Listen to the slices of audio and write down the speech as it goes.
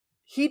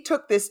he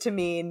took this to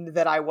mean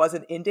that I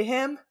wasn't into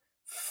him.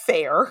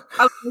 Fair.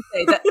 I was going to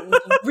say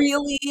that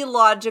really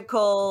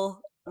logical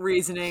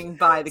reasoning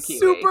by the Kiwi.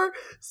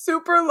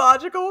 Super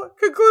logical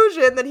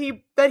conclusion that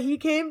he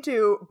came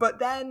to, but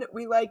then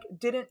we like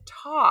didn't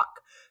talk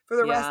for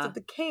the rest of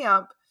the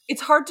camp.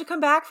 It's hard to come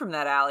back from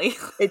that, Allie.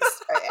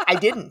 I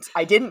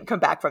didn't come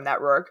back from that,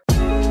 Rourke.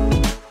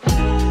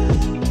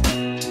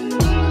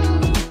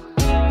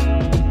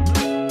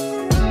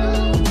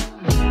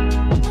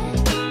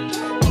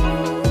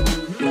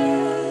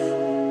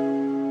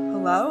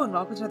 Hello and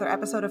welcome to another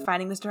episode of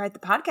Finding Mr. Height, the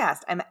podcast.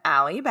 I'm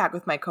Allie, back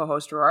with my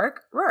co-host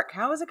Rourke. Rourke,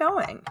 how is it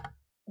going?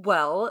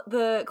 Well,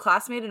 the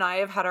classmate and I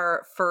have had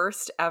our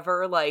first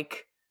ever,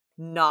 like,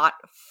 not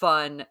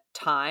fun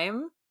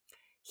time.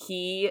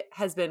 He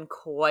has been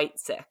quite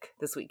sick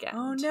this weekend.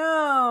 Oh,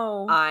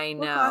 no. I know.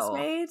 What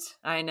classmate?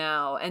 I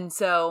know. And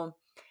so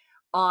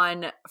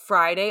on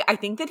Friday, I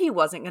think that he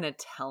wasn't going to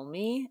tell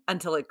me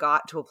until it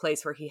got to a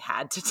place where he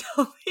had to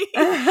tell me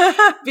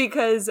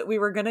because we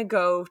were going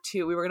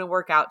to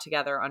work out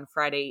together on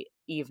Friday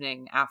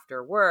evening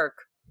after work.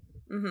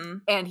 Mm-hmm.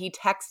 And he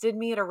texted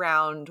me at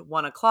around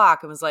 1:00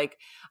 and was like,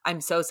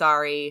 I'm so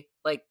sorry.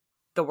 Like,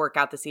 the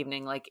workout this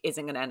evening, like,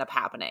 isn't going to end up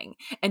happening,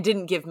 and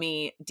didn't give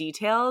me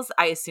details.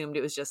 I assumed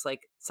it was just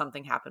like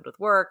something happened with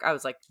work. I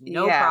was like,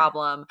 no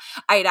problem.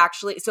 I had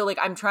actually, so like,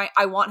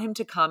 I want him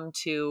to come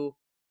to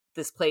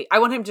this place. I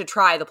want him to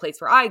try the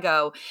place where I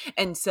go.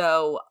 And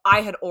so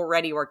I had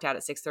already worked out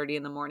at 6:30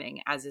 in the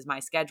morning, as is my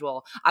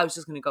schedule. I was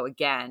just going to go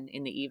again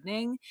in the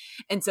evening.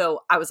 And so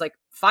I was like,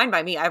 fine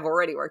by me. I've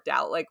already worked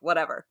out, like,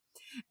 whatever.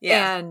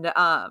 Yeah. And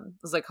I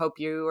was like, hope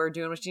you are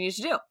doing what you need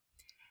to do.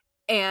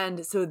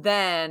 And so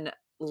then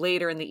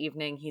later in the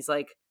evening, he's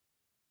like,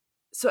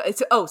 so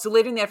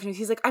later in the afternoon,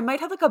 he's like, I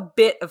might have like a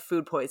bit of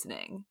food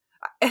poisoning.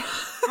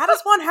 How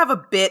does one have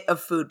a bit of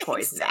food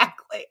poisoning?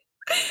 Exactly.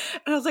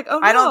 And I was like, oh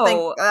no. I don't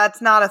think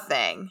that's not a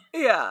thing.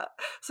 Yeah.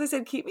 So I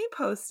said, keep me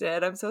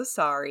posted. I'm so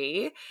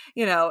sorry.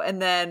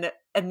 And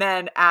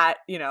then at,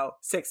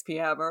 6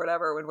 p.m. or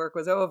whatever, when work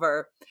was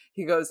over,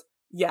 he goes,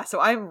 yeah, so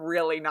I'm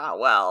really not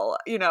well,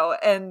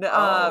 and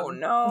oh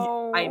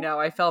no. I know,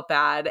 I felt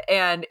bad.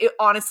 And it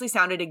honestly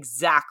sounded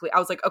exactly, I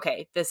was like,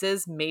 okay, this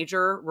is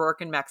major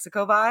Rourke in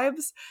Mexico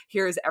vibes.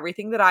 Here's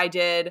everything that I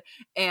did.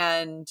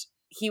 And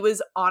he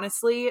was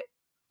honestly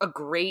a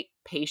great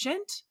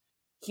patient.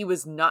 He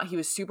was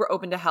super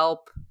open to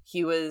help.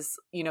 He was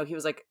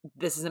like,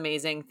 this is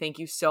amazing. Thank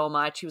you so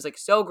much. He was like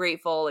so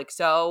grateful, like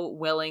so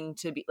willing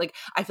to be like,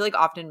 I feel like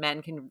often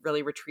men can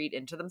really retreat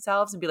into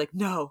themselves and be like,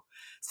 no,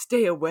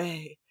 stay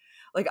away.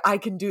 Like, I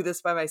can do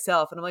this by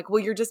myself. And I'm like,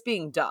 well, you're just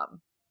being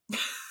dumb.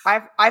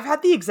 I've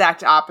had the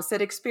exact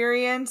opposite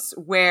experience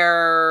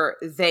where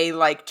they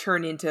like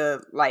turn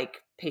into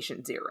like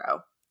patient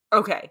zero.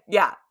 Okay.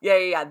 Yeah.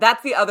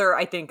 That's the other,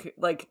 I think,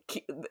 like,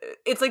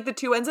 it's like the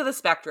two ends of the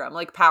spectrum.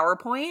 Like,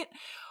 PowerPoint,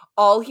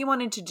 all he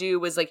wanted to do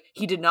was like,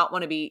 he did not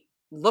want to be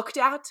looked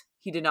at.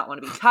 He did not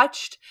want to be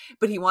touched,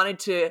 but he wanted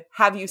to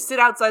have you sit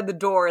outside the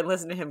door and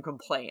listen to him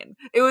complain.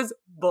 It was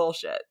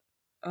bullshit.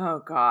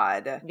 Oh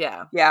God.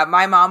 Yeah. Yeah.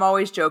 My mom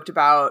always joked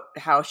about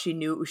how she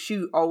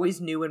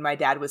always knew when my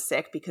dad was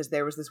sick because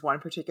there was this one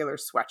particular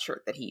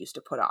sweatshirt that he used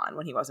to put on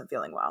when he wasn't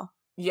feeling well.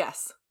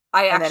 Yes.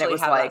 I actually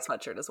have like, that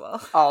sweatshirt as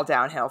well. All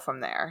downhill from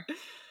there.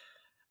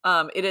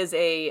 It is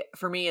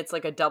for me, it's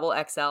like a double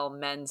XL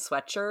men's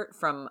sweatshirt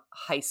from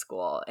high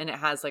school. And it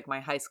has like my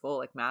high school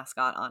like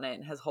mascot on it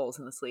and has holes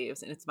in the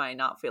sleeves. And it's my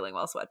not feeling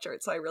well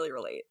sweatshirt. So I really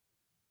relate.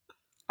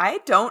 I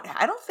don't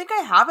think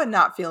I have a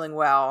not feeling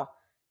well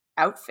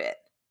outfit.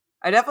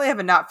 I definitely have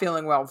a not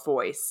feeling well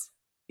voice.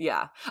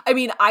 Yeah. I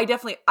mean,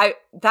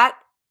 that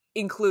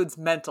includes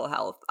mental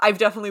health. I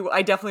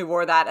definitely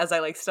wore that as I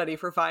like study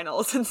for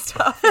finals and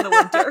stuff in the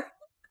winter.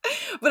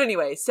 But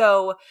anyway,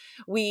 so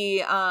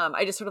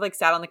I just sort of like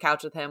sat on the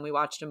couch with him. We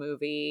watched a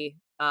movie.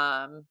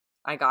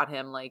 I got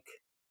him like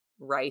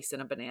rice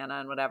and a banana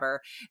and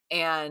whatever.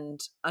 And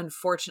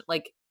unfortunately,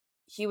 like,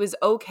 he was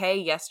okay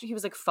yesterday. He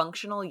was like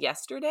functional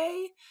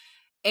yesterday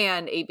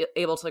and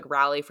able to like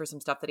rally for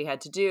some stuff that he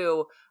had to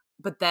do.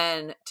 But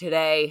then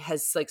today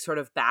has like sort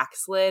of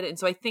backslid. And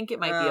so I think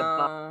it might be a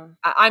bug.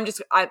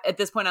 At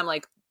this point, I'm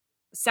like,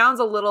 sounds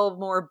a little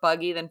more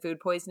buggy than food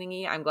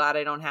poisoning-y. I'm glad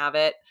I don't have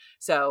it.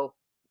 So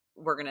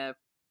we're going to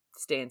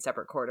stay in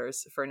separate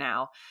quarters for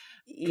now.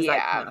 Yeah. I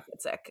cannot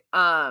get sick.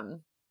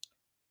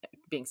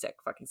 Being sick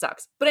fucking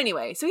sucks. But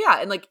anyway, so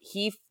yeah. And like,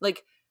 he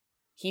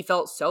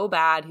felt so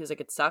bad. He was like,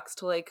 it sucks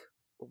to like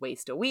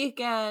waste a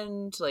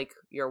weekend, like,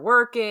 you're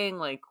working,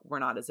 like, we're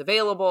not as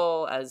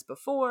available as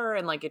before,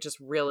 and like, it just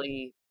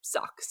really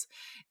sucks.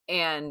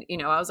 And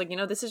I was like,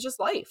 this is just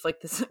life, like,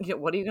 this,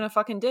 what are you gonna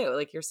fucking do?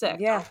 Like, you're sick.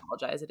 Yeah. Don't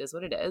apologize, it is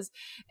what it is.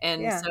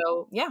 And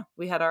so yeah,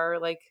 we had our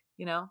like,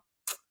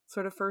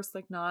 sort of first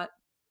like not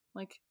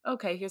like,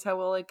 okay, here's how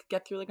we'll like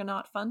get through like a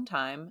not fun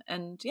time.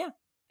 And yeah,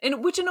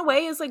 and which in a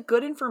way is like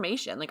good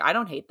information. Like, I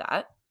don't hate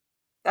that.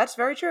 That's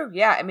very true.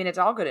 Yeah, I mean, it's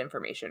all good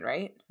information,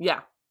 right?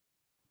 Yeah.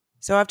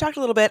 So I've talked a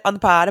little bit on the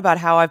pod about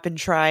how I've been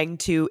trying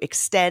to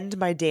extend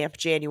my damp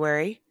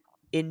January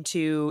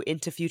into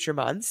future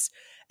months.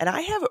 And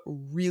I have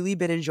really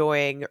been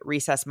enjoying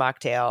recess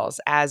mocktails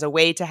as a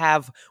way to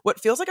have what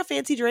feels like a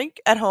fancy drink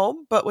at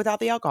home, but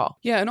without the alcohol.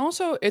 Yeah, and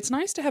also it's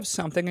nice to have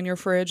something in your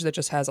fridge that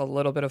just has a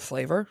little bit of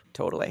flavor.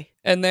 Totally.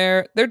 And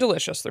they're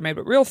delicious. They're made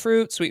with real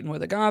fruit, sweetened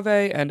with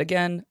agave, and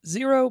again,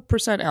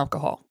 0%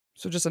 alcohol.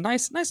 So just a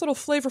nice little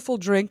flavorful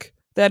drink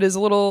that is a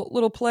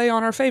little play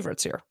on our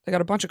favorites here. They got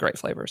a bunch of great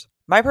flavors.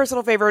 My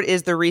personal favorite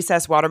is the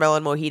Recess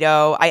Watermelon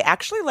Mojito. I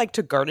actually like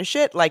to garnish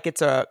it like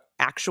it's a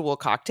actual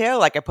cocktail.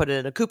 Like I put it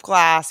in a coupe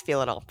glass,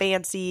 feeling all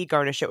fancy,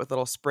 garnish it with a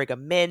little sprig of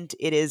mint.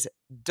 It is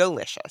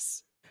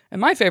delicious. And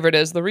my favorite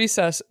is the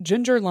Recess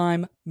Ginger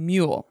Lime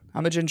Mule.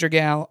 I'm a ginger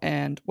gal,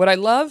 and what I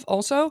love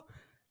also,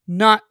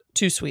 not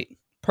too sweet.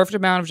 Perfect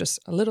amount of just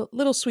a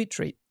little sweet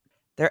treat.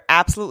 They're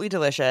absolutely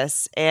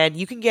delicious, and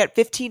you can get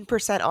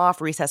 15%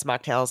 off Recess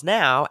mocktails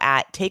now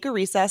at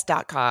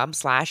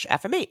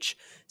takearecess.com/FMH,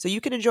 so you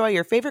can enjoy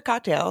your favorite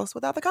cocktails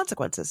without the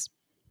consequences.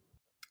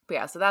 But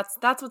yeah, so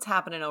that's what's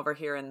happening over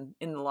here in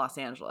the Los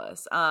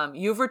Angeles.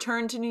 You've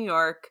returned to New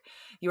York.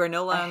 You are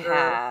no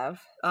longer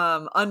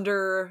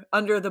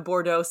under the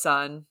Bordeaux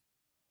sun.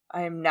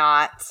 I am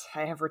not.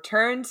 I have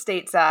returned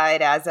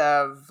stateside as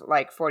of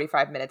like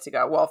 45 minutes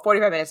ago. Well,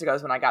 45 minutes ago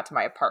is when I got to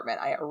my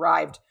apartment. I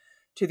arrived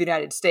to the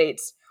United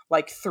States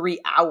like 3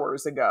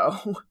 hours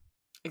ago.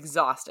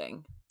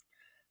 Exhausting.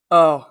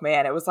 Oh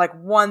man, it was like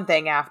one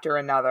thing after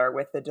another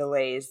with the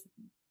delays.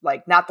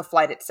 Like not the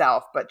flight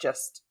itself, but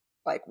just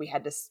like we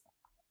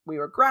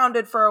were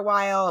grounded for a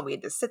while and we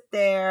had to sit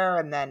there,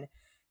 and then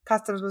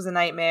customs was a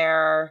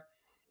nightmare,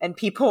 and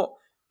people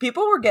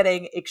were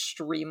getting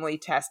extremely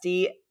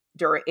testy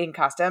in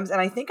customs.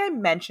 And I think I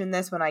mentioned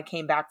this when I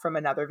came back from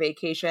another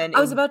vacation. I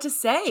was about to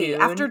say,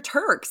 June. After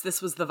Turks,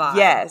 this was the vibe.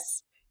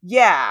 Yes.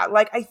 Yeah.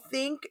 Like I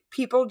think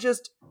people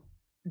just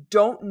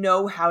don't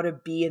know how to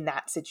be in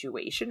that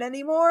situation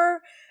anymore.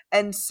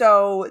 And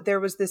so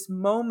there was this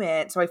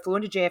moment. So I flew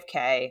into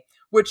JFK,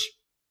 which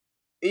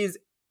is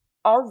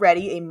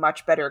already a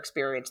much better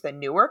experience than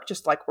Newark,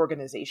 just like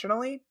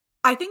organizationally.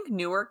 I think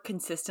Newark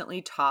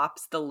consistently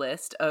tops the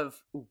list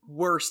of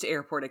worst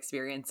airport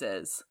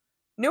experiences.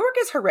 Newark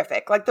is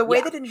horrific. Like the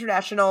way that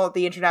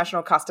the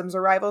international customs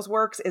arrivals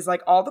works is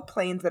like all the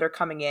planes that are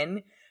coming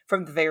in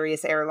from the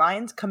various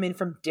airlines come in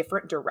from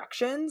different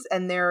directions,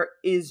 and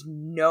there's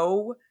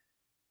no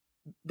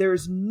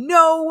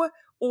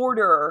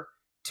order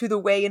to the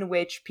way in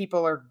which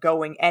people are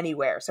going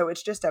anywhere. So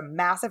it's just a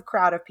massive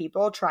crowd of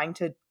people trying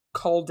to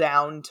cull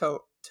down to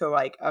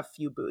like a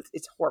few booths.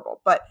 It's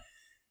horrible. But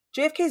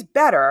JFK's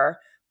better,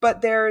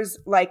 but there's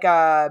like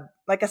a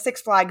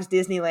Six Flags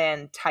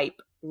Disneyland type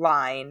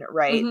line,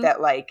 right? Mm-hmm. That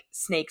like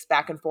snakes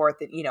back and forth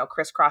and,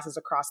 crisscrosses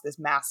across this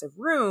massive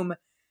room.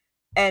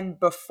 And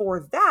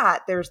before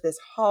that, there's this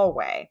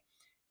hallway,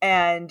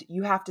 and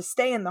you have to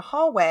stay in the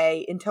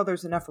hallway until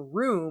there's enough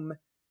room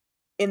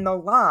in the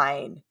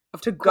line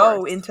to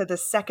go into the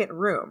second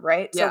room,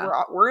 right? Yeah.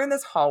 So we're in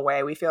this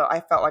hallway. I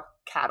felt like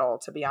cattle,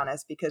 to be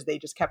honest, because they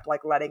just kept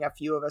like letting a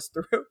few of us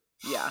through.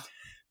 Yeah.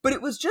 But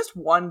it was just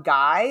one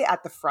guy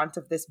at the front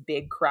of this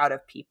big crowd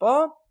of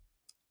people.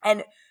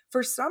 And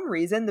for some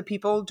reason, the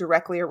people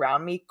directly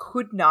around me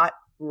could not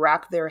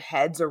wrap their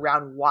heads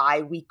around why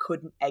we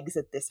couldn't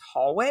exit this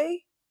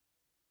hallway.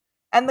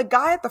 And the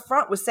guy at the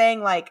front was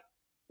saying like,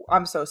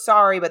 I'm so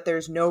sorry, but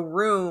there's no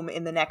room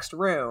in the next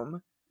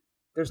room.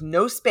 There's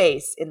no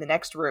space in the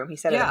next room. He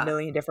said it a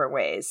million different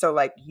ways. So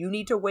like, you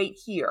need to wait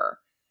here.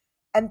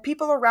 And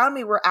people around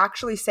me were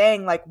actually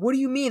saying like, what do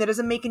you mean? That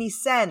doesn't make any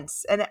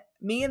sense. And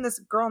me and this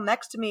girl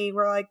next to me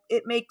were like,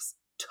 it makes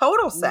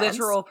total sense.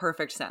 Literal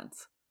perfect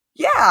sense.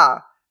 Yeah.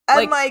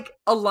 And like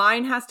a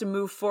line has to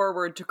move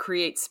forward to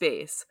create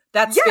space.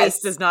 That space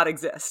does not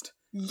exist.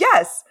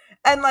 Yes.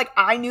 And like,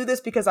 I knew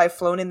this because I've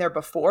flown in there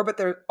before, but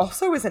there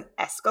also is an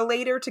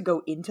escalator to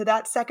go into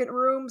that second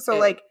room. So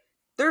like,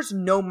 there's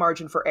no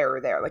margin for error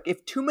there. Like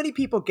if too many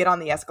people get on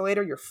the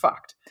escalator, you're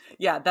fucked.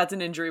 Yeah. That's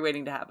an injury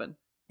waiting to happen.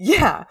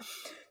 Yeah.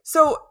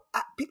 So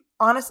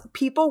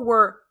people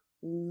were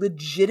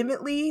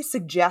legitimately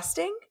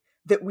suggesting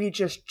that we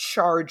just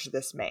charge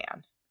this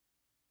man.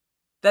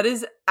 That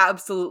is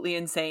absolutely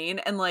insane.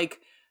 And like,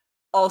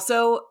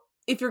 also,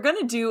 if you're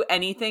going to do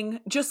anything,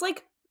 just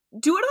like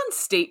do it on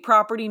state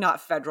property,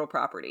 not federal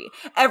property.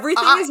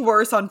 Everything is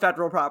worse on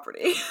federal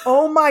property.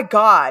 Oh my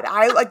God.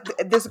 I like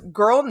this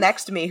girl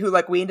next to me who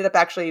like, we ended up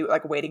actually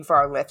like waiting for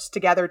our lifts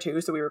together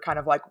too. So we were kind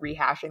of like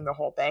rehashing the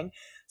whole thing.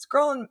 This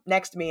girl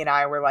next to me and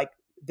I were like,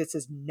 this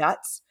is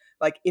nuts.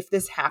 Like if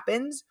this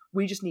happens,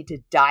 we just need to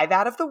dive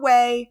out of the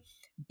way,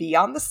 be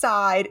on the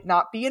side,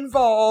 not be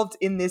involved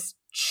in this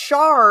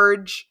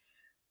charge.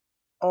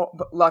 Oh,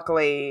 but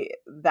luckily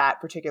that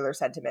particular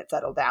sentiment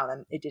settled down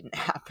and it didn't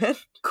happen.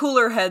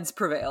 Cooler heads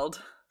prevailed.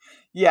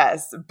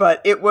 Yes, but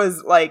it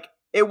was like,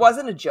 it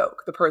wasn't a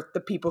joke. The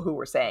people who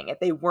were saying it,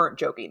 they weren't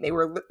joking. They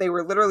were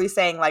literally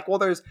saying like, well,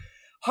 there's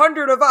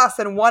 100 of us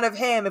and one of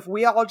him. If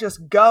we all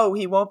just go,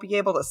 he won't be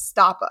able to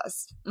stop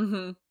us.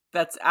 Mm-hmm.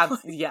 That's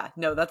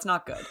no, that's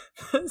not good.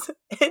 That's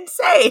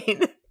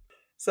insane.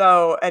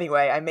 So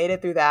anyway, I made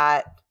it through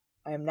that.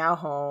 I am now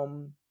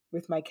home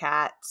with my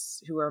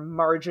cats who are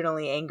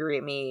marginally angry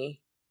at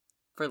me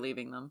for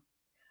leaving them.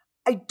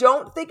 I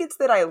don't think it's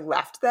that I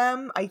left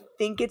them. I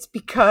think it's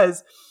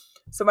because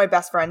my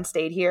best friend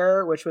stayed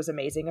here, which was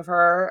amazing of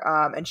her.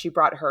 And she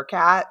brought her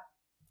cat.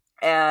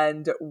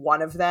 And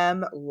one of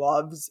them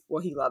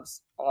he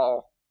loves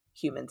all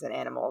humans and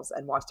animals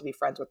and wants to be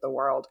friends with the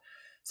world.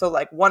 So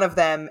like one of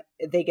them,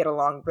 they get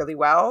along really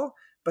well,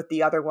 but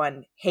the other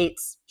one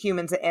hates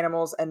humans and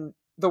animals and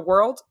the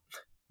world.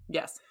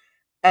 Yes.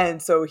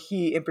 And so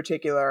he in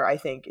particular, I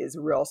think, is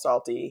real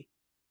salty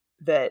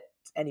that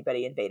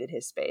anybody invaded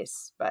his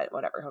space, but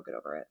whatever, he'll get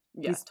over it.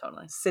 Yeah, He's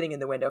totally. sitting in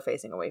the window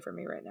facing away from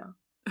me right now.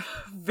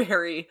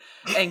 Very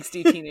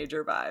angsty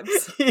teenager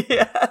vibes.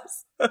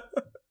 Yes.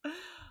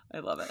 I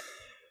love it.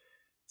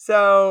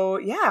 So,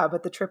 yeah,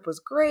 but the trip was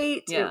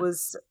great. Yeah. It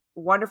was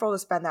wonderful to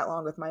spend that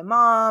long with my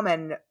mom.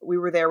 And we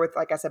were there with,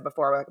 like I said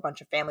before, like a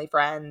bunch of family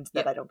friends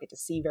that I don't get to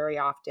see very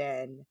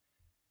often.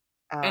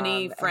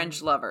 Any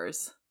French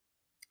lovers?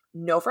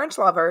 No French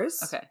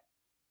lovers. Okay.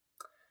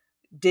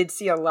 Did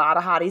see a lot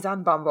of hotties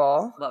on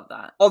Bumble. Love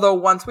that. Although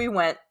once we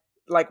went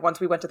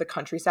to the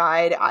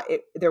countryside,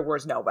 there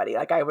was nobody.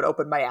 Like I would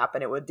open my app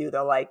and it would do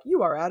the like,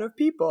 you are out of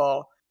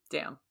people.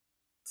 Damn.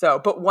 So,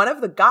 but one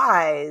of the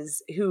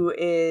guys who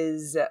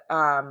is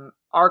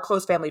our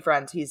close family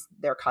friends, he's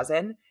their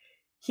cousin.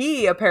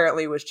 He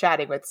apparently was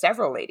chatting with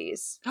several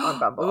ladies on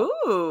Bumble.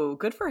 Ooh,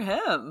 good for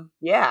him.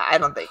 Yeah, I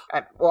don't think.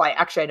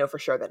 I know for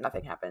sure that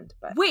nothing happened.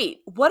 But wait,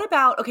 what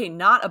about? Okay,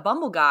 not a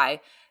Bumble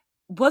guy.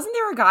 Wasn't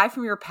there a guy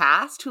from your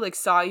past who like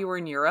saw you were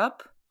in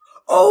Europe?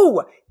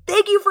 Oh,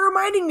 thank you for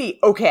reminding me.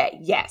 Okay,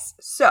 yes.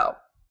 So,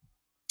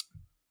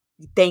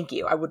 thank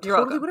you. I would have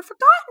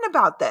forgotten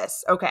about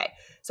this. Okay,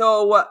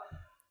 so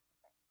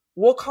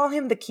we'll call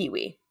him the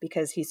Kiwi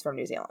because he's from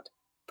New Zealand.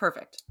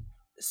 Perfect.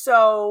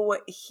 So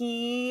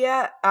he,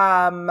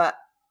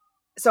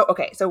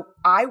 so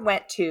I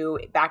went to,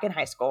 back in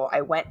high school,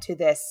 I went to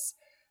this,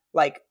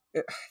 like,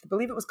 I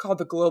believe it was called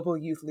the Global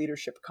Youth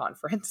Leadership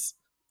Conference.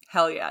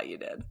 Hell yeah, you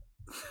did.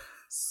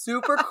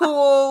 Super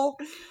cool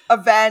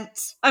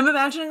event. I'm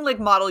imagining like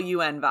Model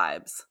UN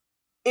vibes.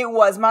 It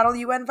was Model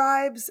UN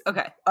vibes.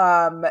 Okay.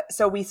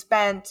 So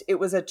it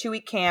was a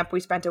 2-week camp. We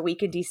spent a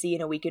week in DC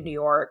and a week in New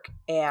York.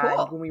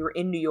 And when we were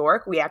in New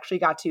York, we actually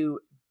got to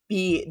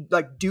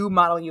do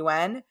Model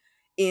UN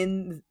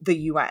in the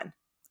UN.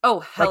 Oh,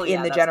 hell yeah.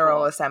 In the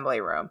General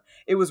Assembly room.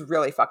 It was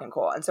really fucking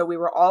cool. And so we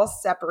were all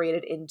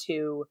separated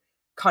into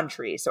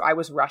countries. So I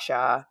was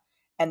Russia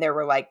and there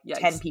were like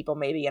 10 people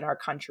maybe in our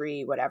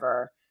country,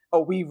 whatever.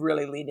 Oh, we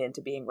really leaned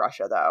into being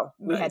Russia though.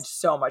 We had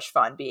so much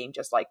fun being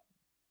just like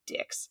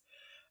dicks.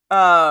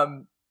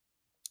 And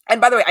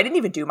by the way, I didn't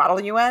even do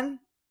Model UN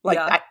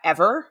that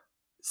ever.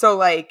 So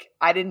like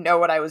I didn't know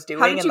what I was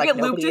doing. How did you and, get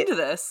looped into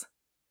this?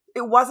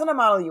 It wasn't a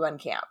Model UN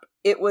camp.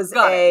 It was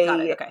Got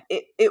it.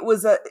 Okay. It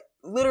was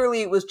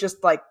literally it was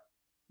just like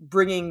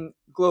bringing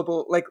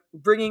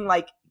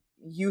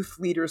youth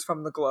leaders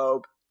from the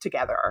globe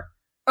together.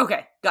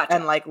 Okay, gotcha.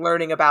 And like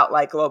learning about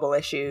like global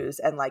issues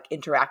and like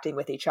interacting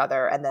with each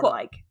other. And then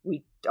like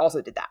we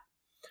also did that.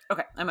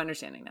 Okay, I'm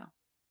understanding now.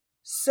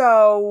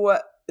 So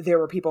there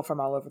were people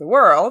from all over the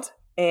world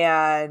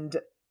and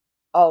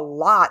a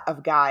lot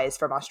of guys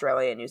from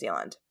Australia and New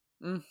Zealand.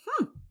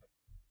 Mm-hmm.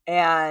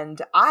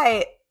 And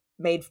I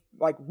made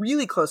like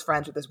really close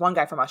friends with this one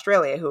guy from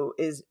Australia who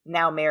is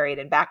now married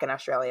and back in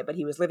Australia, but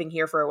he was living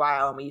here for a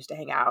while and we used to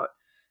hang out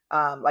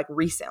like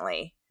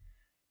recently.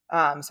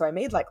 So I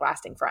made like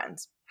lasting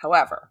friends.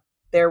 However,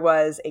 there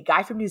was a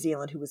guy from New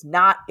Zealand who was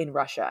not in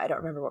Russia. I don't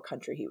remember what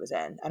country he was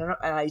in. I don't know.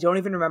 And I don't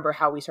even remember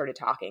how we started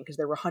talking because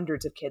there were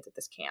hundreds of kids at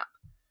this camp.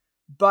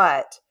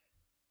 But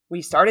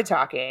we started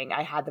talking.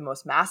 I had the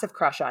most massive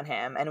crush on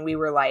him. And we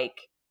were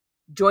like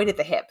joined at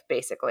the hip,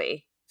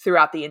 basically,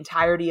 throughout the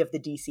entirety of the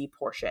DC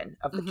portion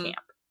of the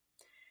camp.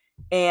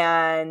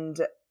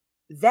 And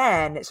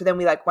then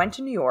we like went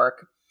to New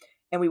York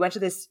and we went to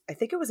this, I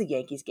think it was a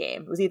Yankees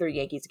game. It was either a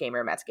Yankees game or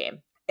a Mets game.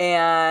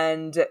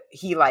 And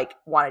he like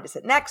wanted to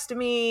sit next to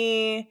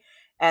me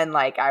and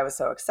like I was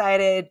so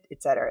excited,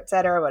 et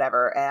cetera,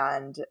 whatever.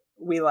 And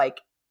we like,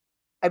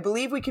 I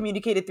believe we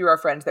communicated through our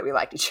friends that we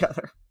liked each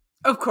other.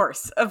 Of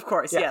course,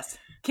 yes.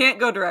 Can't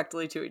go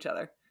directly to each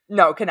other.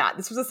 No, cannot.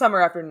 This was the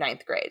summer after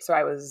 9th grade. So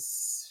I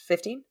was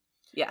 15.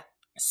 Yeah.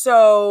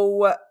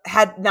 So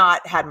had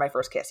not had my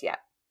first kiss yet.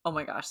 Oh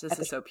my gosh, this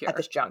is so pure. At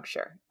this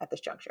juncture.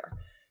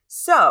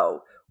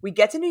 So we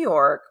get to New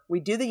York. We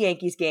do the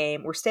Yankees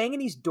game. We're staying in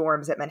these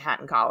dorms at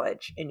Manhattan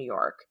College in New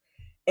York.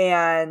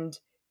 And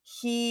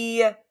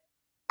he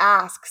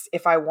asks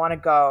if I want to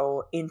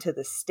go into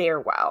the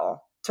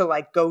stairwell to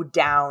like go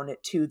down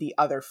to the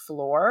other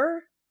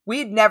floor.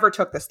 We never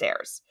took the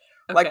stairs.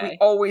 Okay. Like we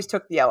always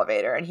took the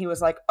elevator. And he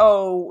was like,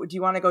 oh, do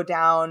you want to go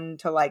down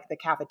to like the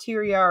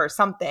cafeteria or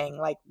something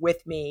like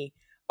with me?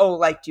 Oh,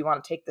 like, do you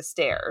want to take the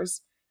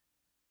stairs?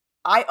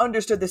 I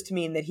understood this to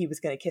mean that he was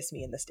going to kiss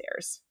me in the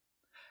stairs.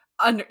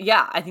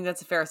 Yeah, I think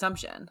that's a fair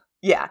assumption.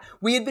 Yeah,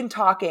 we had been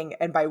talking,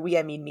 and by we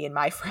I mean me and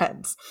my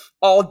friends,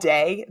 all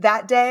day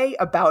that day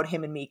about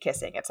him and me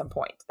kissing at some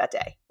point that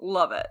day.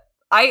 Love it.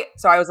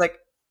 So I was like,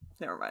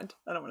 Never mind.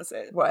 I don't want to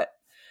say it. what?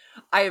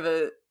 I have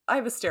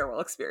a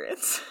stairwell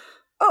experience.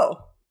 Oh,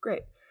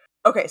 great.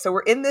 Okay, so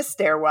we're in this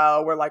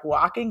stairwell. We're like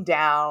walking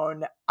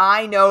down.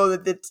 I know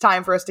that it's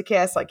time for us to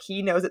kiss. Like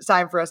he knows it's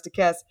time for us to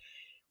kiss.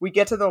 We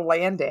get to the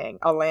landing,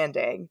 a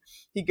landing.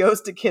 He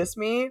goes to kiss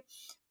me.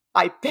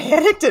 I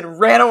panicked and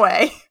ran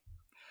away.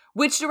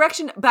 Which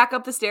direction? Back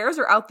up the stairs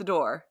or out the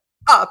door?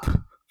 Up.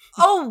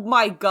 Oh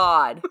my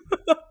God.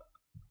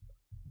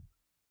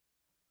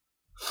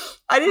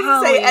 I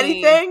didn't say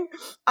Allie. anything.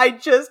 I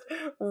just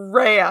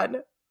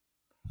ran.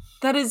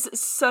 That is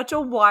such a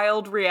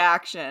wild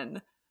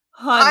reaction.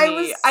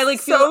 Honey, I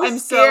was feel so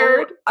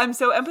scared. I'm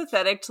so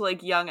empathetic to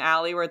like young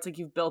Allie, where it's like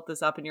you've built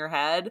this up in your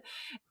head,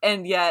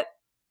 and yet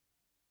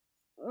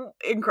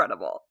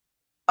incredible.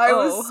 I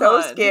was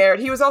so hun. scared.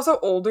 He was also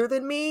older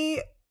than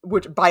me,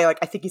 which by like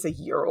I think he's a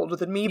year older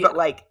than me, but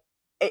like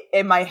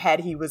in my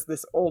head he was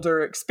this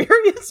older,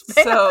 experienced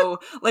man. So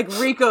like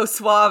Rico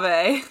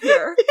Suave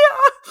here.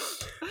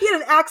 Yeah, he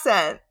had an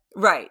accent,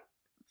 Right.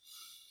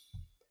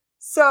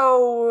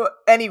 So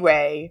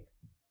anyway,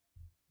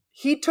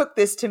 he took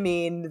this to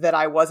mean that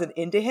I wasn't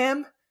into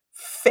him.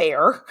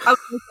 Fair. I was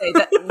gonna say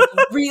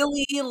that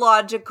really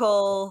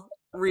logical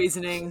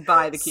reasoning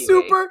by the Kiwi.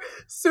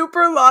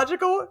 Super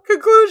logical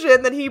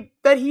conclusion that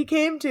he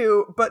came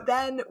to, but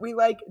then we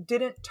like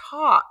didn't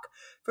talk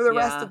for the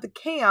rest of the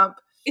camp.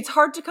 It's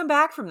hard to come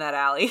back from that,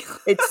 Allie.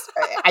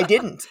 I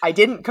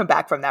didn't come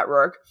back from that,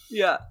 Rourke.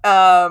 Yeah.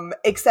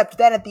 Except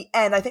then at the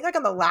end, I think like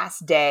on the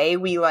last day,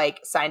 we like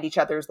signed each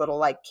other's little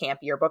like camp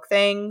yearbook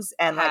things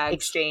and like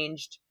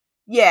exchanged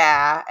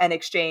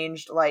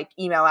like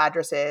email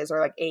addresses or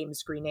like AIM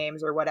screen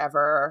names or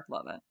whatever.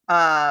 Love it.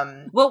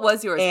 What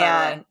was yours, by the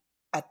way?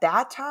 At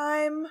that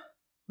time,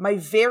 my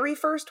very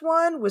first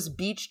one was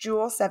Beach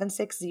Jewel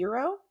 760.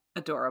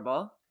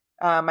 Adorable.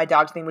 My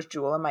dog's name was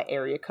Jewel and my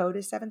area code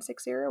is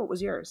 760. What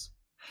was yours?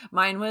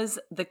 Mine was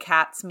the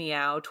Cat's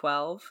Meow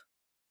 12.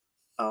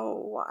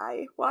 Oh,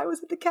 why? Why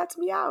was it the Cat's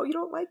Meow? You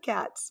don't like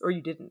cats, or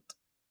you didn't?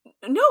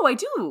 No, I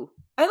do.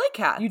 I like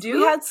cats. You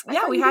do?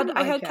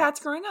 I had cats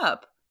growing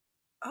up.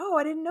 Oh,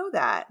 I didn't know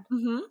that.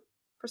 Mm-hmm.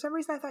 For some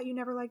reason, I thought you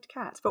never liked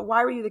cats. But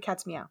why were you the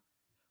Cat's Meow?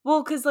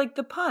 Well, because like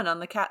the pun on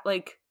the cat,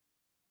 like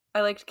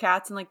I liked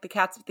cats and like the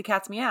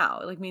cat's meow.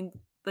 It, like mean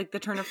like the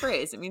turn of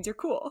phrase. It means you're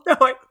cool. No,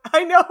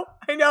 I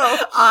know.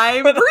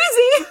 I'm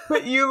breezy.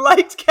 But you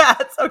liked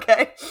cats.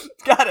 Okay,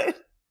 got it.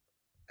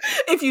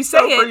 If you say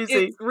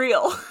it's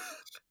real.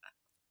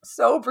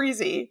 So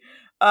breezy.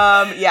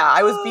 Yeah,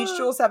 I was Beach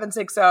Jewel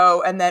 760,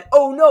 and then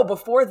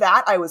before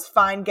that I was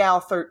Fine Gal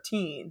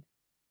 13.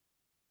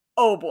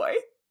 Oh boy.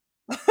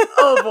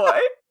 Oh boy.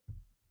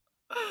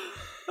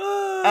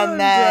 And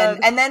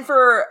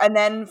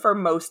then for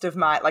most of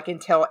my like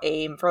until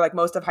AIM, for like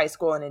most of high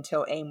school and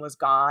until AIM was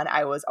gone,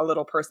 I was a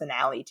little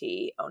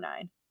personality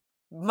 09.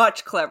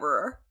 Much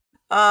cleverer.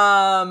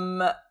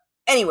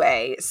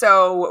 Anyway,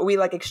 so we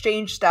like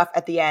exchanged stuff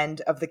at the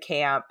end of the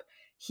camp.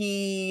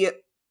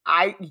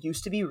 I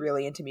used to be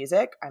really into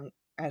music.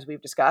 As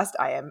we've discussed,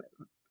 I am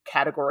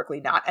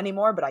categorically not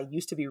anymore, but I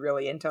used to be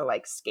really into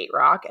like skate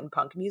rock and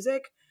punk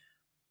music.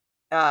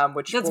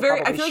 Which that's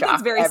I feel like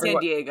that's very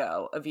everyone. San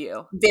Diego of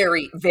you.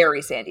 Very,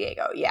 very San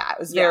Diego. Yeah. It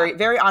was very,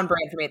 very on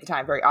brand for me at the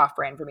time, very off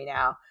brand for me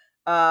now.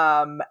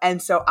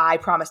 And so I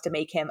promised to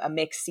make him a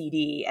mix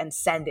CD and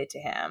send it to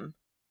him.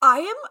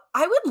 I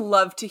would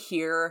love to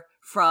hear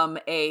from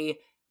a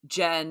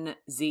Gen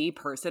Z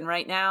person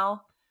right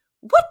now.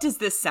 What does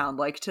this sound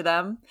like to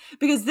them?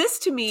 Because this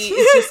to me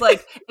is just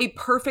like a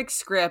perfect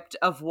script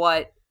of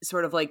what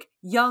sort of like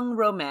young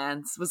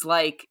romance was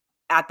like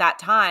at that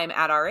time,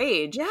 at our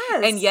age.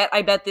 Yes. And yet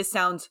I bet this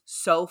sounds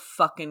so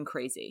fucking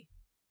crazy.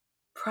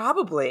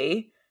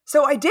 Probably.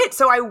 So I did.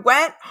 So I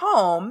went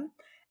home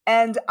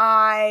and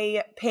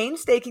I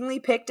painstakingly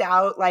picked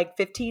out like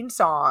 15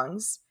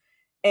 songs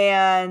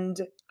and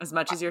as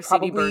much as your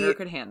CD burner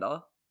could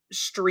handle.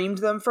 Streamed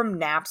them from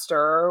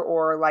Napster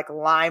or like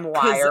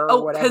LimeWire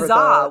or whatever.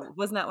 Kazaa.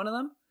 Wasn't that one of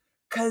them?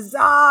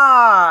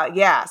 Kazaa.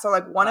 Yeah. So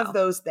like one of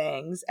those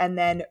things. And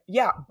then,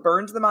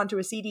 burned them onto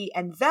a CD.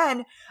 And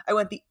then I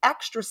went the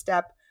extra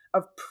step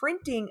of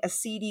printing a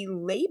CD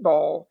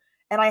label.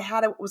 And I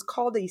had it was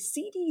called a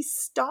CD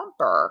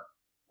stomper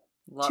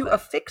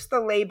affix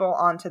the label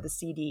onto the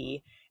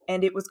CD.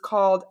 And it was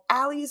called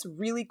Allie's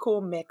Really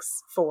Cool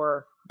Mix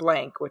for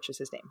blank, which is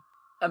his name.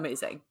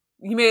 Amazing.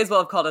 You may as well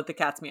have called it the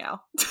Cat's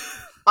Meow.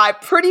 I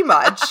pretty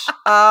much.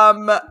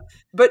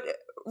 But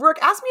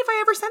Rourke, ask me if I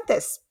ever sent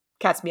this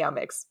Cat's Meow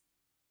mix.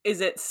 Is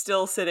it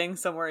still sitting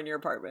somewhere in your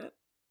apartment?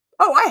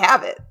 Oh, I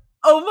have it.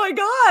 Oh my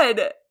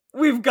god.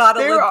 We've got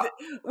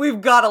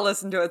to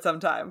listen to it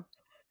sometime.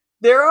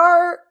 There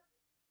are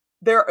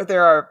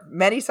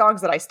many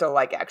songs that I still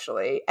like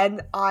actually.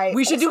 And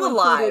we should do a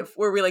live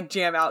where we like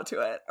jam out to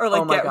it or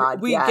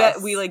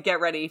like get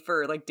ready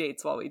for like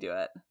dates while we do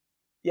it.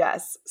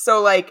 Yes.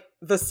 So like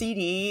the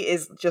CD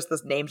is just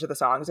the names of the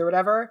songs or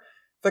whatever.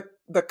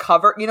 the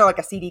cover, you know, like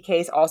a CD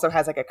case also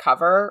has like a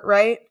cover,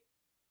 right?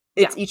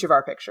 It's each of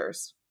our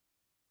pictures.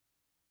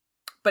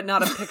 But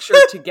not a picture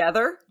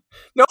together?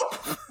 Nope.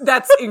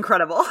 That's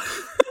incredible.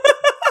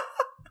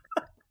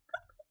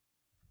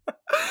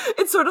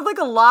 It's sort of like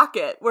a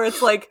locket where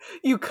it's like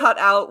you cut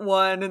out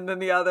one and then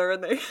the other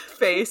and they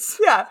face.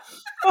 Yeah.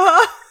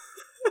 I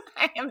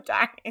am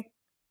dying.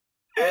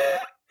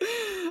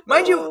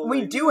 Mind you,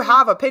 we do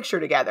have a picture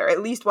together.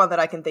 At least one that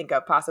I can think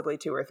of, possibly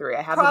 2 or 3.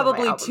 I have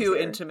probably too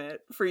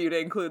intimate for you to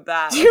include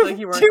that. Like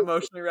you weren't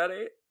emotionally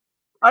ready.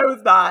 I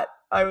was not.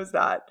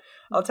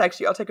 I'll text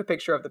you. I'll take a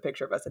picture of the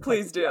picture of us. And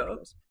please do.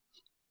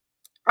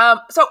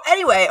 So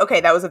anyway,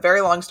 okay, that was a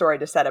very long story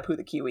to set up who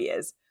the Kiwi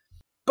is.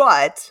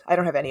 But I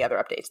don't have any other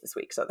updates this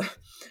week. So,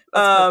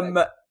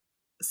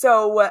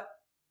 so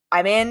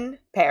I'm in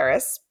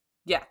Paris.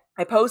 Yeah.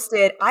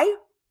 I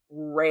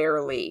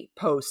rarely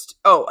post.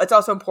 Oh, it's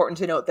also important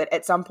to note that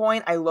at some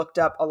point I looked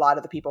up a lot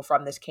of the people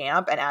from this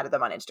camp and added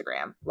them on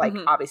Instagram. Like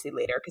obviously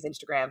later, because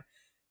Instagram,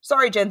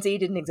 sorry, Gen Z,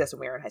 didn't exist when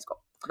we were in high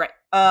school. Right.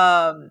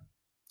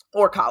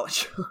 Or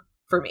college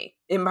for me.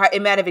 It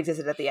might have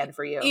existed at the end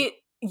for you.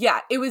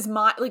 It was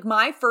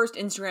my first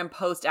Instagram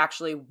post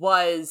actually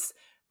was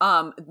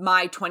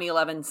my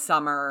 2011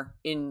 summer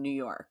in New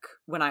York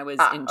when I was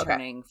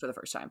interning for the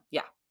first time.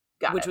 Yeah.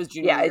 Which was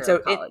junior year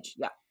of college.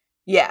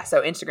 Yeah,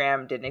 so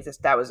Instagram didn't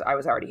exist. I was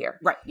already here.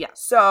 Right, yeah.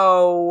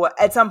 So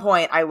at some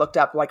point I looked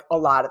up like a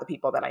lot of the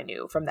people that I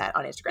knew from that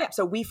on Instagram. Yeah.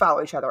 So we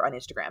follow each other on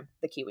Instagram,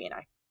 the Kiwi and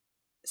I.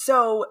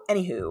 So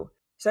anywho,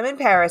 so I'm in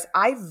Paris.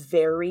 I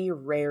very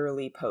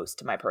rarely post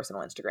to my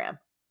personal Instagram.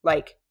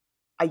 Like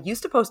I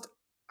used to post,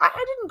 I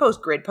didn't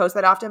post grid posts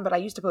that often, but I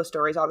used to post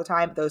stories all the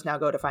time. Those now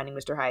go to Finding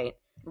Mr. Height.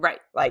 Right.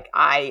 Like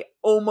I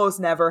almost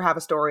never have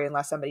a story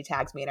unless somebody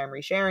tags me and I'm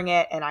resharing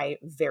it. And I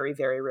very,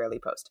 very rarely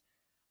post.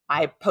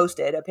 I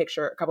posted a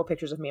couple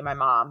pictures of me and my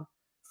mom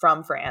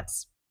from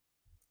France,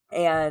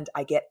 and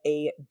I get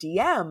a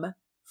DM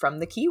from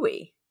the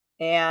Kiwi,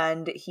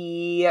 and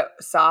he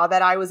saw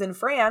that I was in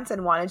France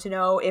and wanted to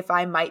know if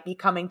I might be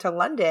coming to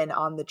London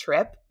on the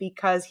trip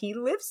because he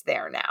lives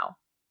there now.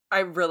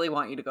 I really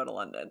want you to go to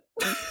London.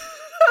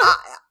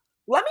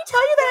 Let me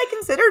tell you that I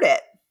considered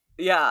it.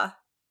 Yeah.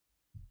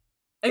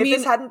 If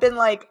this hadn't been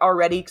like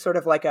already sort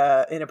of like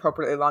a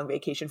inappropriately long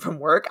vacation from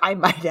work, I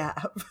might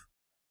have.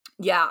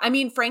 Yeah, I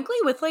mean, frankly,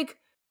 with like,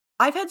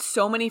 I've had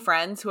so many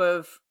friends who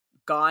have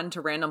gone to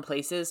random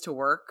places to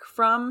work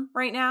from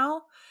right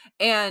now.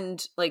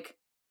 And like,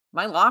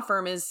 my law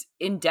firm is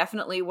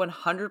indefinitely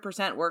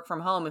 100% work from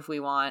home if we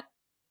want.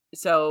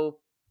 So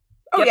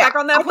get back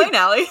on that plane,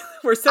 Allie.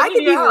 We're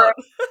sending you out.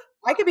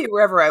 I could be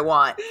wherever I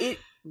want. It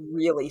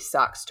really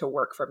sucks to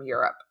work from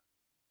Europe.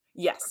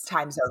 Yes.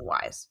 Time zone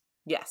wise.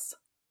 Yes.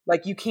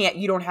 Like you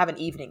don't have an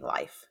evening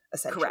life,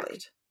 essentially.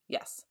 Correct.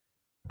 Yes.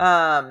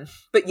 But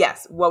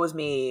yes, what was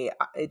me?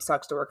 It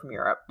sucks to work from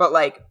Europe, but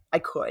like I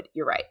could.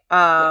 You're right.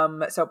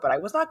 But I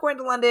was not going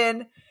to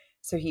London.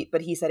 So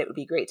he said it would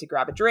be great to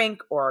grab a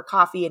drink or a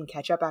coffee and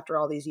catch up after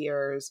all these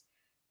years.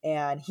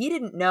 And he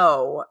didn't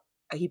know.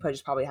 He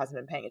just probably hasn't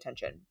been paying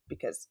attention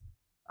because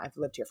I've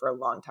lived here for a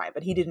long time.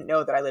 But he didn't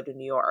know that I lived in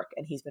New York,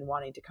 and he's been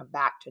wanting to come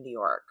back to New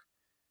York.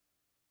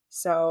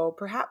 So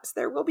perhaps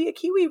there will be a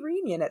Kiwi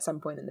reunion at some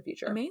point in the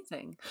future.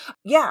 Amazing.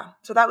 Yeah.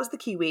 So that was the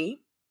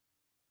Kiwi.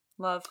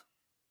 Love.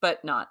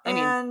 But not.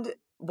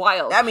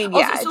 Wild. I mean,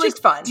 yeah, also, it's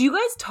just fun. Do you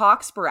guys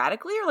talk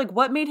sporadically, or like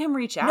what made him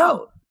reach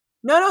out?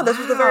 No. This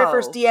was the very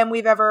first DM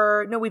we've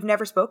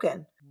never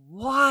spoken.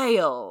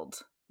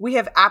 Wild. We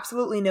have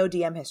absolutely no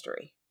DM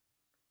history.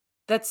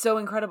 That's so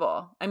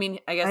incredible. I mean,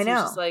 I guess he's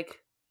just like,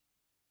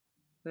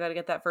 we got to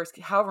get that first.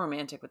 How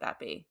romantic would that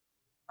be?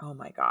 Oh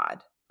my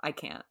God. I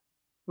can't.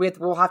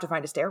 We'll have to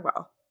find a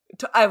stairwell.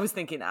 I was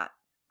thinking that.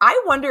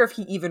 I wonder if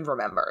he even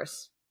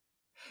remembers.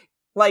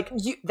 Like,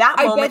 that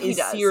moment is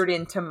seared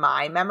into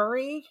my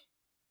memory.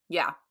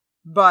 Yeah.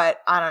 But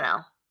I don't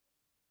know.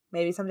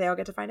 Maybe someday I'll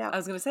get to find out. I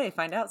was going to say,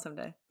 find out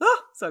someday.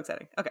 Oh, so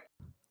exciting. Okay.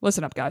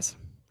 Listen up, guys.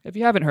 If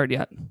you haven't heard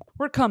yet,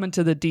 we're coming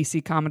to the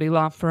DC Comedy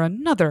Loft for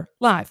another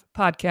live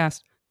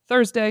podcast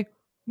Thursday,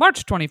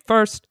 March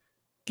 21st.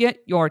 Get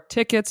your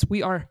tickets.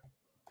 We are,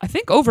 I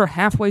think, over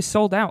halfway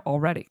sold out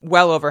already.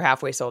 Well over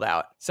halfway sold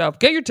out. So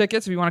get your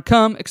tickets if you want to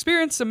come,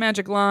 experience some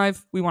magic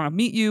live. We want to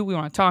meet you. We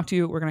want to talk to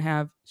you. We're going to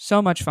have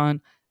so much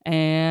fun.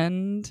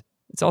 And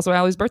it's also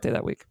Allie's birthday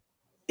that week.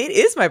 It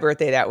is my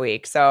birthday that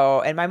week.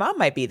 So, and my mom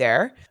might be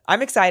there.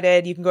 I'm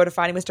excited. You can go to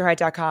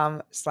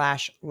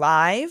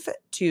findingmrheight.com/live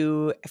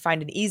to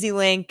find an easy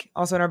link,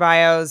 also in our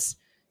bios,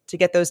 to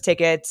get those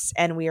tickets.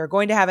 And we are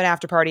going to have an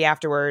after party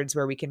afterwards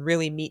where we can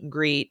really meet and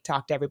greet,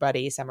 talk to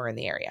everybody somewhere in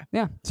the area.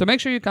 Yeah. So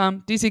make sure you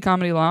come. DC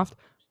Comedy Loft,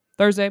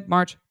 Thursday,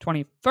 March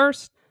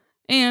 21st.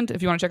 And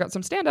if you want to check out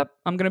some stand-up,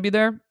 I'm going to be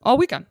there all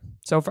weekend.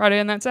 So Friday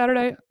and that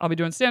Saturday, I'll be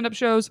doing stand-up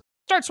shows.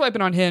 Start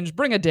swiping on Hinge,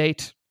 bring a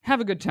date, have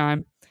a good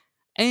time.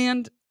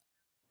 And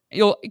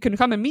you can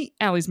come and meet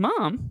Allie's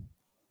mom,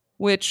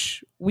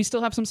 which we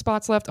still have some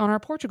spots left on our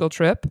Portugal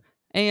trip.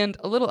 And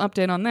a little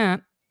update on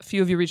that. A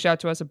few of you reached out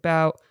to us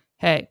about,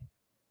 hey,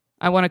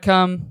 I want to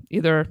come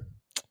either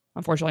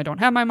Unfortunately, I don't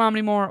have my mom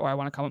anymore, or I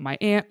want to come with my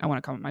aunt, I want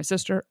to come with my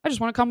sister, I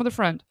just want to come with a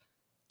friend.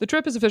 The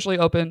trip is officially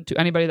open to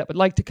anybody that would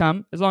like to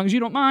come, as long as you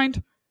don't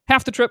mind.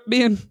 Half the trip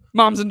being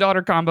moms and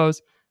daughter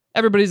combos.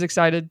 Everybody's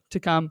excited to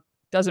come.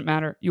 Doesn't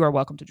matter. You are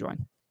welcome to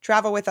join.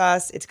 Travel with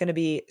us. It's going to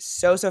be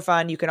so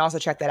fun. You can also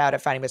check that out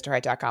at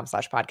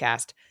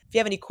findingmrheight.com/podcast. If you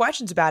have any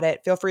questions about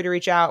it, feel free to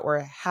reach out. We're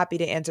happy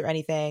to answer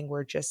anything.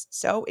 We're just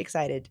so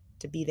excited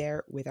to be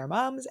there with our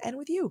moms and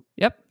with you.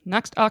 Yep.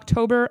 Next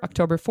October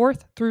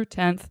 4th through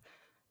 10th.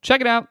 Check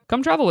it out.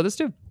 Come travel with us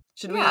too.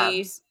 Should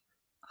we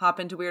hop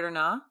into Weird or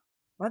Nah?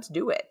 Let's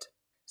do it.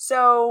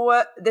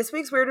 So this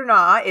week's Weird or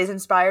Nah is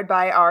inspired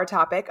by our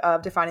topic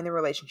of defining the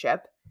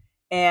relationship.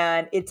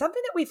 And it's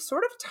something that we've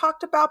sort of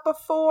talked about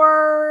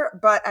before,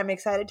 but I'm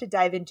excited to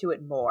dive into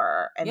it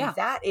more. And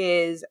that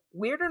is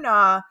Weird or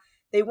Nah.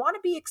 They want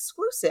to be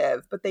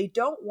exclusive, but they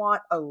don't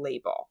want a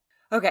label.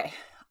 Okay.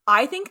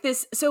 I think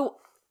this,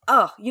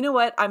 you know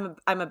what? I'm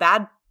a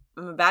bad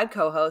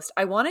co-host.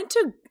 I wanted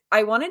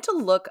to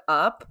look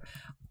up,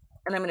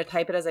 and I'm going to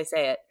type it as I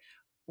say it.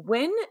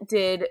 When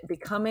did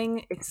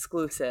becoming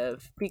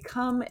exclusive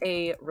become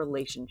a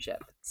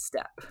relationship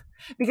step?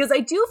 Because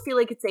I do feel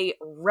like it's a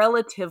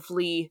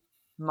relatively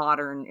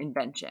modern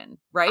invention,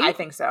 right? I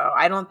think so.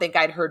 I don't think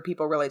I'd heard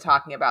people really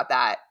talking about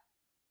that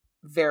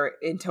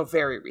until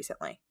very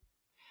recently.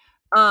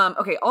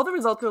 Okay, all the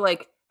results are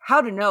like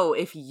how to know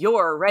if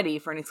you're ready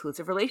for an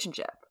exclusive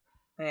relationship.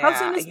 Yeah, how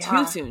soon is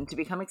too soon to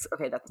become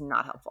okay, that's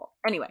not helpful.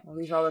 Anyway. Well,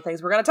 these are all the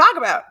things we're going to talk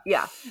about.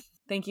 Yeah.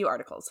 Thank you,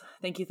 articles.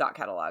 Thank you, Thought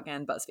Catalog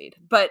and BuzzFeed.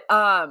 But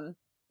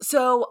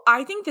so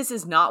I think this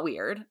is not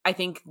weird. I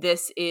think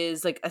this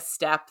is like a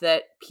step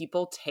that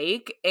people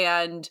take.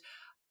 And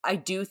I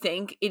do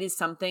think it is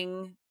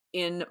something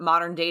in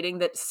modern dating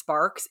that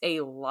sparks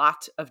a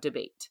lot of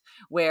debate,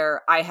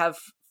 where I have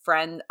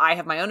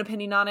my own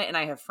opinion on it, and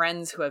I have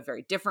friends who have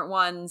very different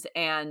ones,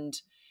 and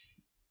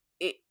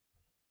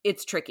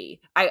it's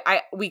tricky.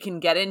 We can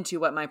get into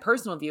what my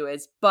personal view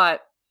is, but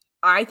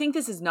I think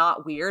this is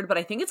not weird, but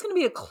I think it's going to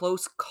be a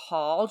close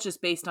call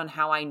just based on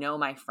how I know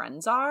my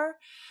friends are.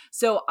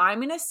 So I'm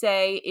going to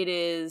say it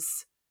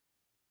is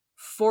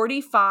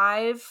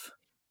 45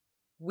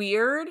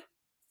 weird,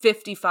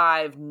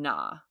 55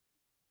 nah.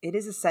 It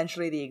is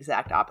essentially the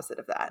exact opposite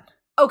of that.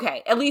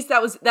 Okay, at least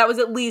that was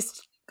at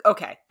least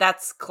okay.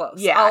 That's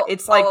close. Yeah,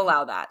 I'll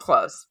allow that.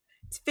 Close.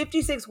 It's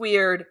 56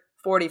 weird,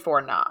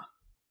 44 nah.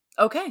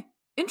 Okay,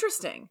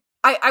 interesting.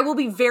 I will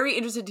be very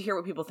interested to hear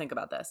what people think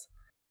about this.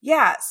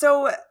 Yeah.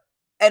 So,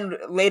 and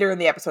later in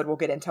the episode, we'll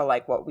get into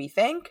like what we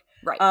think.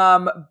 Right.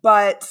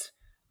 But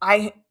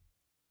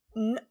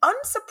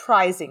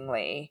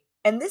unsurprisingly,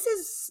 and this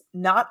is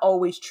not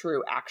always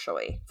true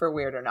actually for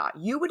Weird or Not,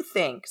 you would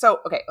think, so,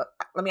 okay,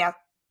 let me ask,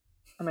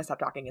 I'm going to stop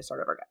talking and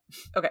start over again.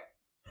 Okay.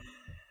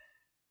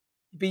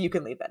 But you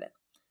can leave that in.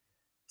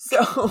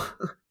 So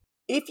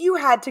if you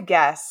had to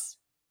guess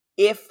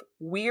if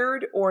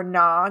Weird or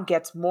Nah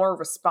gets more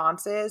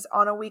responses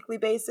on a weekly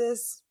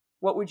basis,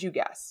 what would you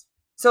guess?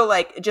 So,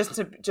 like, just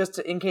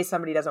to, in case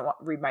somebody doesn't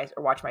read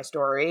or watch my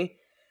story,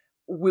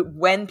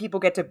 when people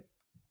get to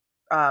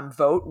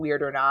vote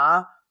Weird or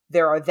Nah,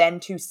 there are then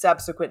 2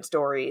 subsequent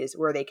stories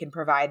where they can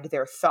provide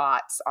their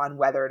thoughts on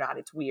whether or not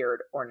it's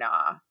weird or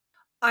nah.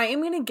 I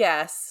am going to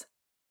guess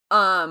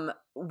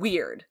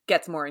weird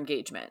gets more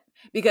engagement,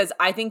 because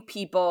I think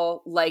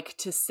people like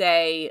to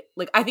say,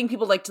 like, I think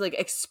people like to like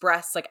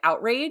express like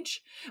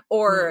outrage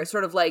or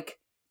sort of like,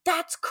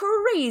 that's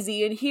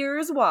crazy and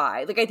here's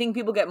why. Like, I think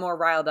people get more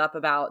riled up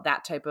about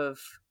that type of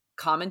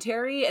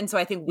commentary. And so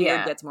I think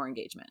weird gets more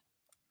engagement.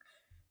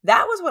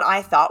 That was what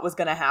I thought was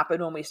going to happen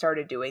when we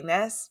started doing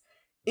this.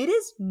 It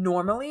is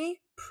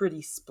normally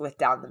pretty split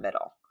down the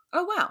middle.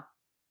 Oh, wow.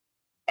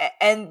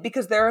 And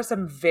because there are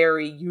some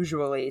very,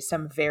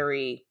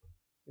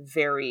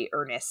 very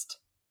earnest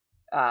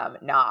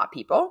nah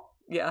people.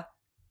 Yeah.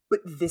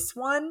 But this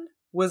one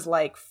was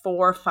like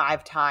 4 or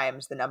 5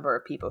 times the number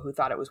of people who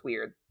thought it was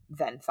weird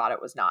than thought it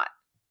was not.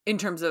 In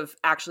terms of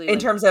actually, in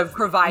terms of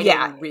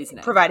providing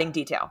reasoning, providing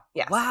detail.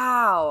 Yes.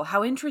 Wow.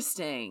 How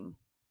interesting.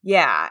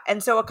 Yeah.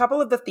 And so a couple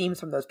of the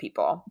themes from those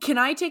people. Can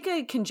I take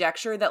a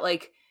conjecture that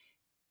like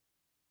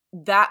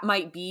that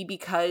might be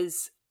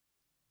because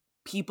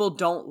people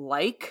don't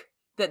like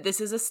that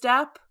this is a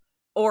step,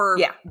 or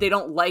they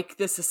don't like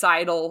the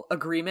societal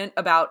agreement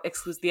about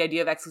the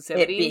idea of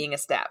exclusivity? It being a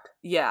step.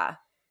 Yeah.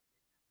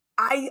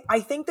 I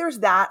think there's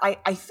that.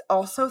 I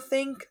also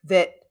think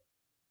that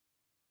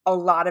a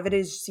lot of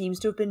it seems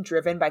to have been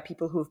driven by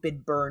people who have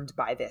been burned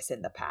by this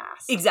in the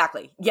past.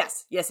 Exactly.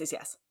 Yes.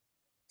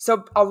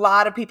 So a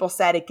lot of people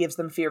said it gives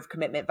them fear of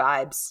commitment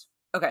vibes.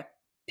 Okay.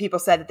 People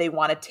said that they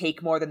want to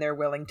take more than they're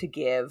willing to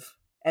give.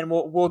 And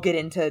we'll get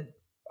into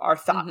our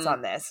thoughts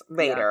on this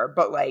later. Yeah.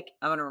 But like,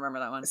 I want to remember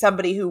that one.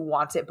 Somebody who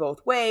wants it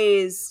both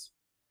ways.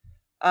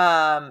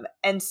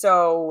 And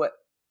so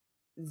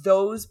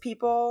those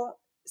people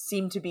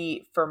seem to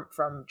be,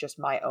 from just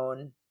my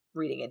own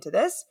reading into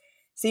this,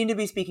 seem to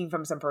be speaking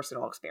from some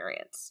personal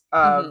experience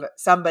of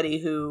somebody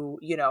who,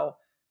 you know,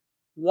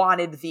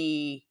 wanted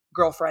the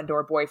girlfriend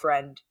or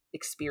boyfriend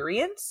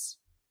experience,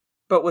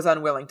 but was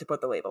unwilling to put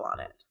the label on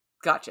it.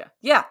 Gotcha.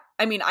 Yeah.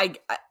 I mean,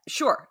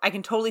 sure, I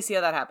can totally see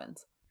how that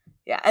happens.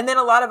 Yeah. And then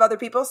a lot of other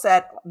people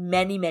said,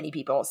 many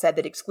people said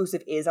that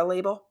exclusive is a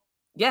label.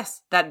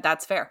 Yes,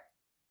 that's fair.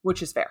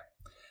 Which is fair.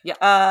 Yeah.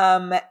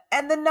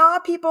 And the nah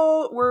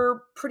people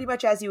were pretty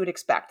much as you would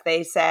expect.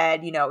 They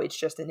said, it's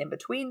just an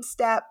in-between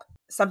step.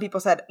 Some people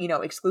said,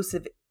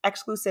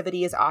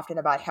 exclusivity is often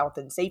about health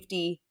and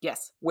safety.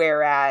 Yes.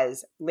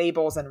 Whereas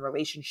labels and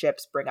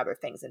relationships bring other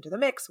things into the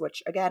mix,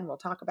 which again, we'll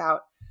talk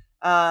about.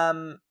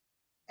 And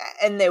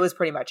it was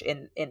pretty much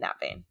in that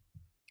vein.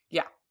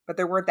 Yeah. But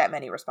there weren't that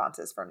many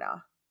responses from nah.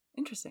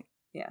 Interesting.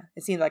 Yeah.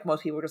 It seemed like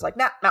most people were just like,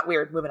 nah, not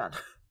weird. Moving on.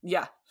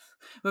 Yeah.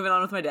 Moving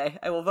on with my day.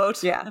 I will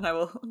vote. Yeah. And I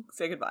will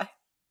say goodbye.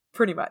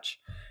 Pretty much.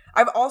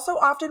 I've also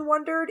often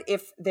wondered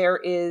if there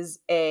is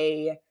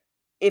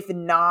if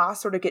nah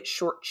sort of gets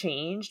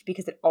shortchanged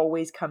because it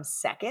always comes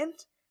second,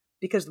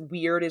 because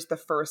weird is the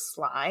first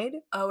slide.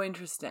 Oh,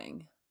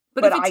 interesting.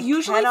 But if it's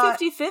usually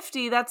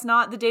 50-50, that's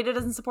not, the data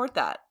doesn't support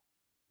that.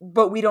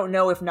 But we don't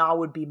know if nah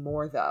would be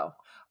more, though.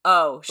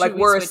 Oh, should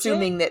we're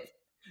assuming that.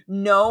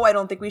 No, I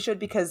don't think we should,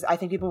 because I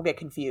think people will get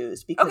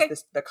confused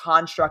because the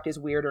construct is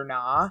weird or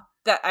nah.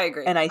 That I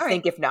agree. And I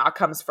think if nah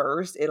comes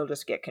first, it'll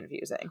just get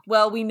confusing.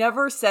 Well, we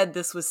never said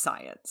this was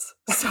science,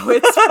 so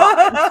it's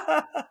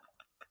fine.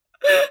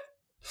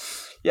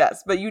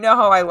 Yes, but you know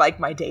how I like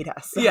my data.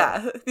 So.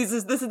 Yeah, this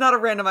is not a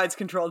randomized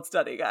controlled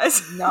study,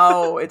 guys.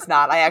 No, it's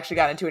not. I actually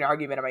got into an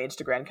argument in my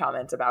Instagram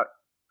comments about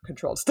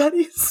controlled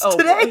studies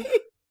today. Boy.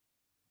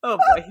 Oh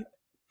boy.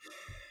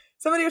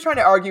 Somebody was trying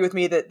to argue with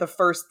me that the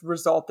first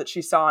result that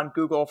she saw on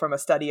Google from a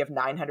study of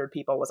 900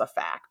 people was a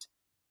fact.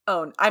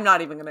 Oh, I'm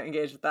not even going to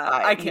engage with that.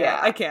 I can't. Yeah.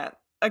 I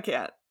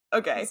can't.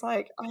 Okay. It's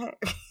like,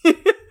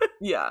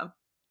 yeah.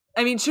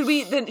 I mean, should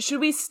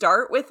we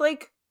start with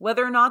like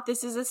whether or not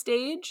this is a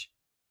stage?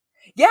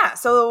 Yeah.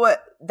 So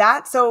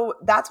that's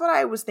what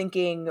I was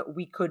thinking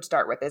we could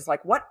start with, is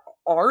like, what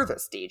are the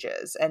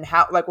stages, and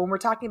how, like, when we're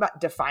talking about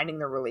defining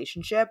the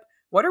relationship,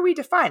 what are we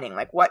defining?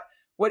 Like, what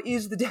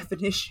is the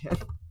definition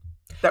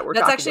that we're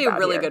talking about? That's actually a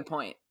really good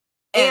point.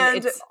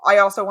 And I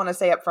also want to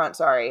say up front,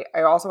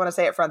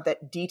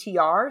 that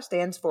DTR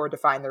stands for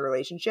define the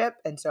relationship.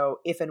 And so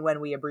if and when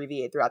we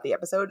abbreviate throughout the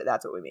episode,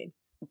 that's what we mean.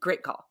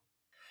 Great call.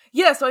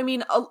 Yeah. So, I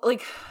mean,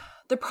 like,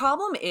 the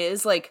problem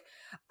is, like,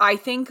 I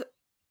think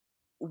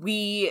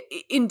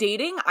in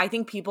dating, I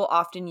think people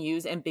often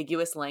use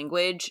ambiguous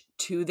language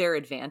to their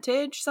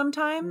advantage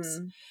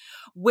sometimes,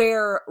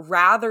 where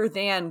rather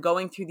than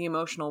going through the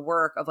emotional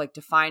work of like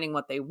defining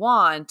what they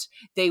want,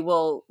 they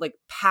will like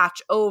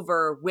patch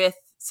over with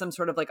some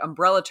sort of like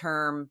umbrella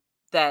term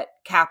that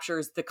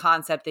captures the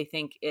concept they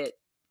think it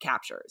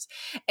captures.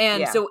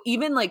 And so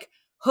even like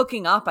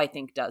hooking up, I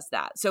think, does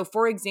that. So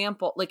for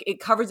example, like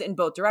it covers it in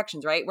both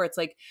directions, right? Where it's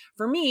like,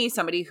 for me,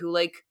 somebody who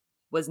like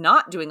was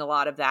not doing a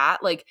lot of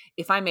that, like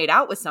if I made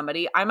out with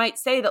somebody, I might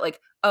say that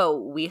like,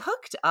 oh, we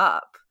hooked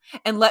up,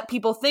 and let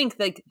people think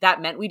like that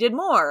meant we did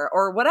more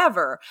or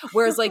whatever.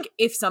 Whereas like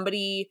if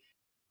somebody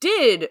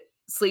did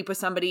sleep with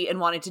somebody and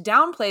wanted to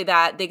downplay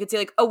that, they could say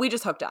like, oh, we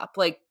just hooked up.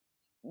 Like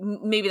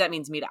maybe that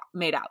means made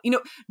out. You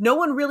know, no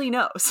one really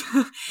knows.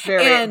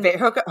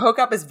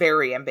 Hookup is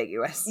very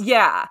ambiguous.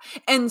 Yeah.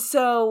 And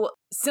so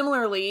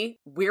similarly,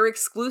 we're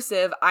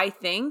exclusive, I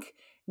think,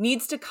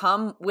 needs to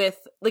come with,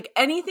 like,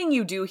 anything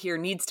you do here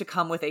needs to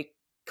come with a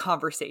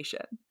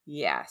conversation.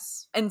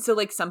 Yes. And so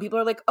like some people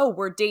are like, oh,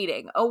 we're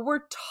dating. Oh,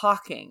 we're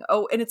talking.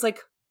 Oh, and it's like,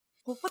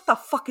 well, what the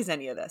fuck is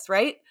any of this,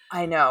 right?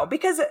 I know,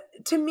 because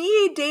to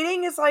me,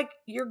 dating is like,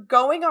 you're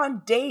going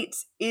on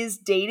dates. Is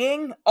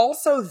dating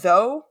also,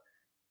 though,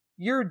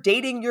 you're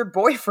dating your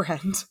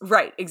boyfriend.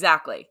 Right,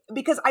 exactly.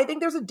 Because I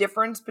think there's a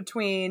difference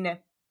between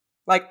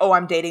like, oh,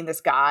 I'm dating this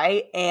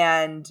guy,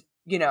 and,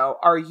 you know,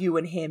 are you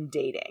and him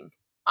dating?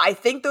 I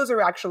think those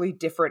are actually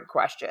different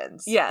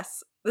questions.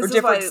 Yes. Or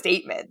different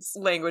statements.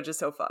 Language is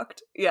so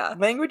fucked. Yeah.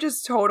 Language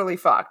is totally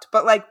fucked.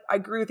 But like, I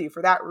agree with you.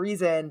 For that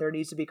reason, there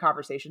needs to be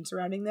conversation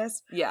surrounding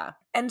this. Yeah.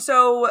 And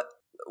so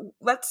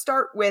let's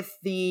start with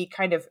the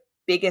kind of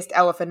biggest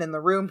elephant in the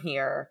room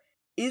here.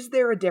 Is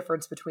there a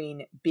difference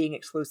between being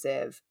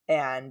exclusive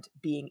and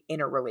being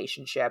in a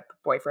relationship,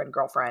 boyfriend,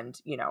 girlfriend,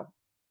 you know,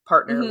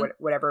 partner,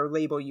 whatever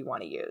label you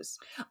want to use?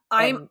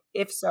 And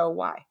if so,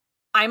 why?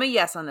 I'm a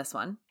yes on this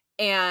one.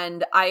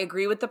 And I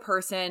agree with the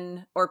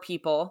person or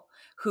people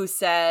who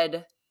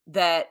said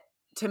that,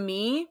 to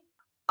me,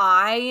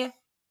 I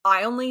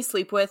only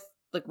sleep with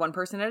like one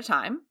person at a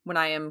time when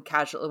I am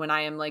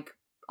like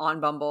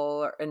on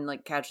Bumble and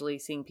like casually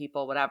seeing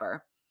people,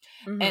 whatever.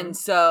 And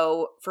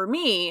so for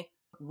me,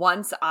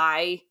 once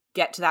I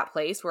get to that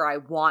place where I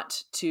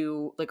want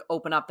to like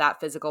open up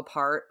that physical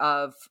part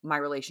of my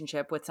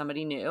relationship with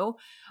somebody new,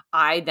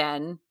 I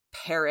then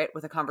pair it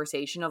with a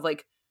conversation of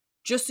like,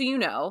 just so you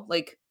know,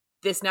 like,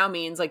 this now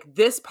means like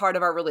this part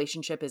of our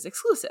relationship is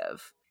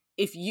exclusive.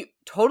 If you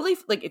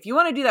if you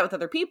want to do that with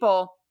other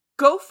people,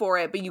 go for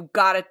it, but you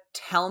got to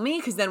tell me,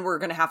 because then we're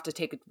going to have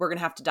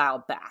to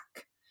dial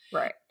back.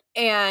 Right.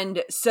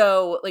 And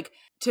so like,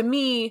 to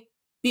me,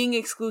 being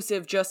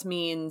exclusive just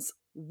means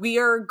we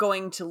are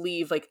going to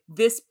leave like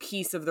this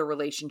piece of the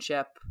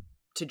relationship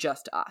to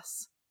just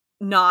us,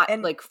 not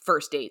like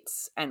first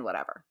dates and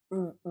whatever.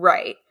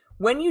 Right.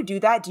 When you do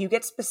that, do you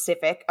get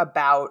specific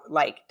about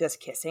like, does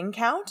kissing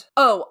count?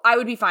 Oh, I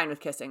would be fine with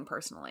kissing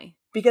personally.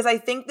 Because I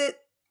think that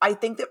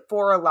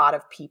for a lot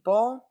of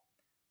people,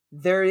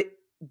 they're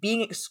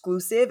being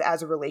exclusive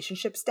as a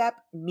relationship step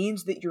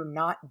means that you're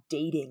not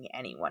dating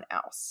anyone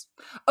else.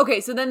 Okay,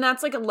 so then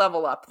that's like a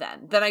level up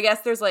then. Then I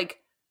guess there's like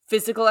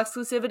physical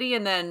exclusivity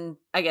and then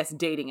I guess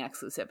dating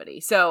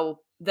exclusivity. So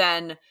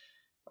then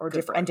or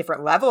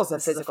different levels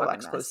of physical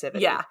exclusivity.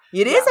 Mess. Yeah.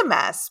 It is a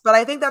mess, but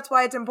I think that's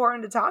why it's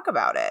important to talk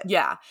about it.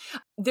 Yeah.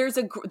 There's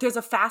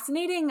a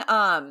fascinating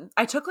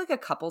I took like a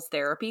couples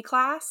therapy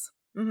class.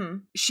 Mm-hmm.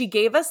 She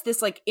gave us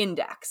this like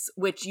index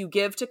which you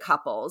give to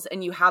couples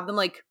and you have them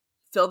like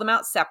fill them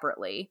out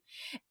separately.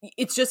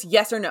 It's just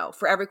yes or no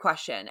for every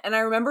question. And I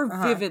remember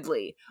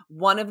vividly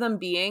one of them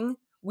being,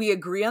 we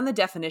agree on the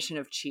definition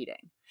of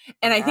cheating.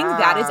 And I think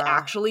that is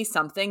actually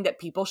something that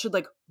people should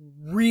like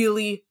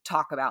really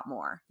talk about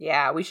more.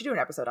 Yeah, we should do an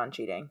episode on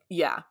cheating.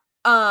 Yeah.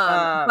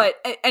 But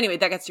anyway,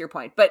 that gets to your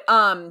point. But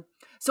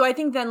so I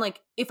think then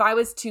like if I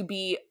was to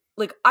be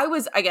like, I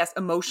was, I guess,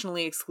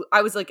 emotionally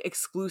I was like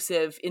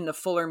exclusive in the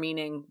fuller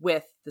meaning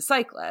with the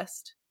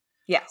cyclist.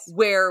 Yes.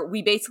 Where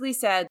we basically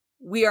said,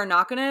 we are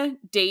not going to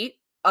date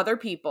other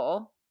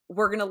people.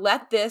 We're going to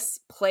let this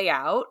play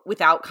out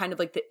without kind of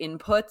like the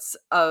inputs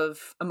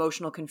of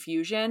emotional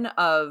confusion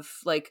of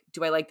like,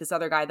 do I like this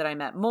other guy that I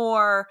met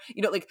more?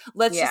 You know, like,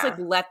 let's just like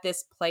let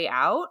this play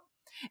out.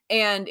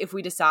 And if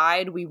we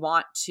decide we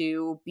want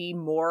to be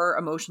more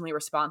emotionally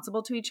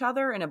responsible to each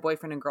other in a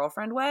boyfriend and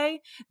girlfriend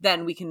way,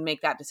 then we can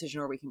make that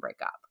decision or we can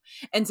break up.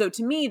 And so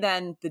to me,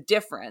 then the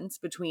difference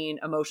between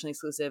emotionally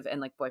exclusive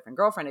and like boyfriend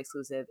girlfriend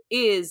exclusive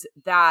is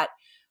that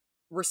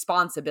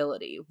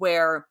responsibility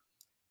where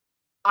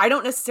I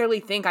don't necessarily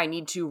think I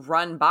need to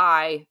run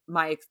by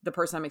the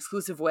person I'm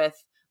exclusive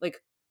with. Like,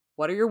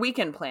 what are your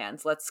weekend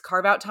plans? Let's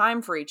carve out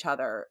time for each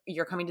other.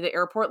 You're coming to the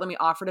airport. Let me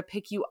offer to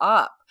pick you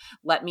up.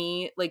 Let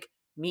me like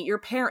meet your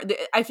parent.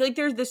 I feel like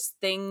there's this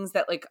things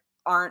that like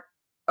aren't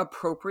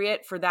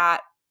appropriate for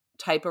that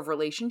type of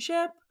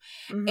relationship.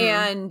 Mm-hmm.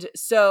 And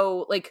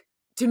so like,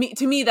 to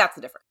me, that's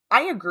the difference.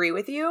 I agree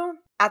with you.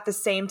 At the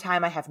same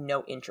time, I have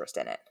no interest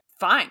in it.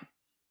 Fine.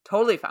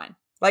 Totally fine.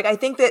 Like, I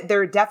think that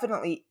there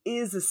definitely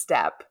is a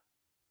step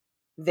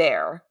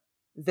there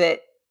that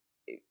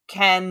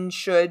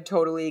should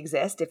totally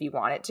exist if you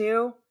want it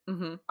to.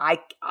 Mm-hmm.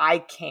 I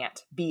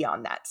can't be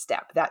on that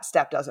step. That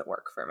step doesn't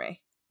work for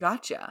me.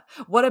 Gotcha.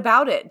 What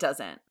about it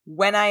doesn't?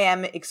 When I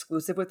am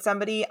exclusive with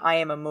somebody, I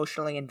am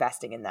emotionally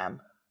investing in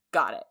them.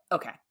 Got it.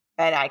 Okay.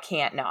 And I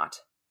can't not.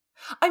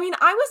 I mean,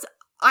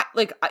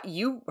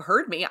 you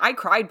heard me. I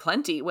cried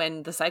plenty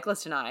when the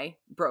cyclist and I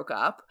broke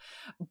up.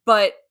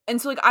 And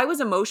so like I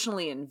was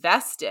emotionally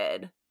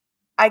invested.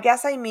 I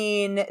guess I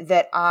mean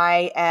that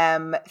I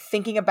am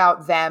thinking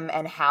about them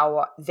and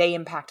how they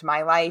impact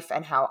my life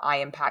and how I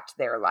impact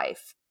their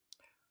life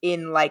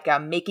in like a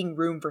making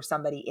room for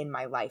somebody in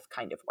my life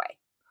kind of way.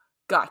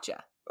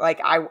 Gotcha. Like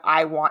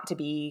I want to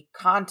be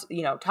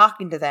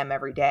talking to them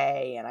every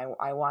day, and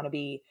I want to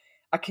be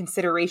a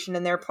consideration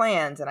in their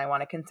plans, and I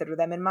want to consider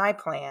them in my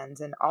plans,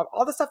 and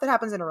all the stuff that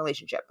happens in a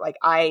relationship. Like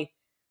I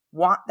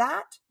want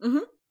that,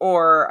 mm-hmm.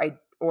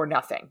 or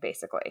nothing,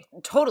 basically.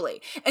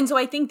 Totally. And so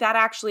I think that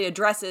actually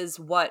addresses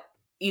what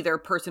either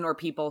person or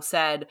people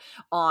said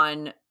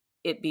on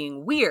it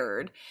being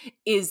weird,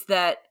 is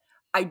that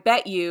I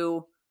bet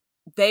you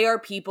they are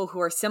people who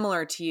are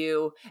similar to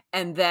you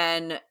and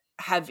then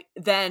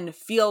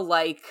feel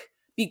like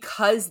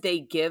because they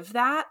give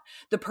that,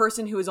 the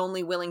person who is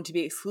only willing to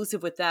be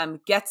exclusive with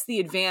them gets the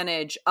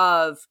advantage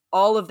of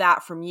all of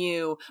that from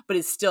you, but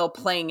is still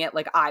playing it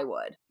like I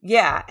would.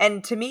 Yeah.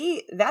 And to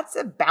me, that's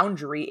a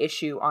boundary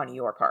issue on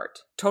your part.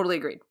 Totally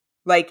agreed.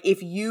 Like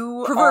if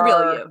you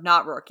proverbial you,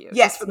 not Rourke you.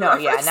 Yes. No,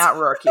 yeah, not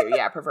Rourke you.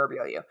 Yeah,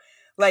 proverbial you.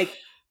 Like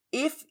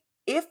if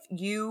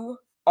you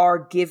are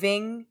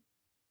giving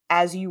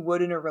as you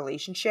would in a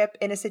relationship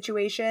in a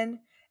situation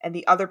and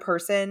the other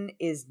person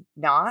is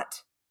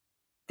not,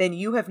 then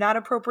you have not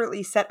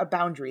appropriately set a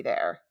boundary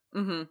there.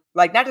 Mm-hmm.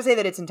 Like, not to say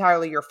that it's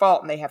entirely your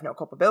fault and they have no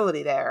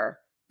culpability there,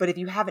 but if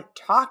you haven't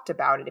talked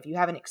about it, if you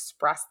haven't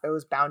expressed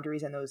those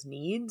boundaries and those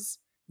needs,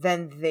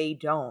 then they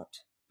don't,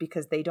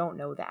 because they don't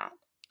know that.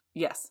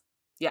 Yes.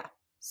 Yeah.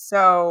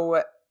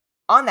 So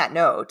on that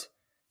note,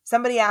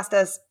 somebody asked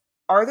us,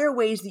 are there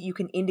ways that you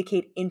can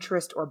indicate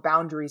interest or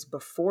boundaries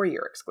before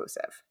you're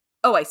exclusive?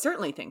 Oh, I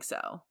certainly think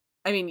so.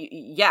 I mean,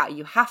 yeah,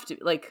 you have to,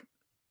 like,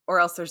 or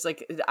else there's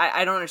like,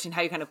 I don't understand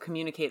how you kind of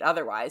communicate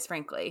otherwise,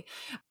 frankly.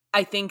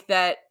 I think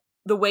that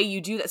the way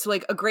you do that, so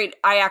like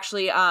I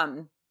actually,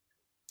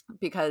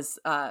 because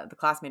the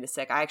classmate is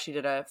sick, I actually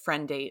did a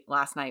friend date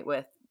last night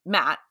with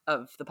Matt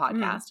of the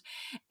podcast,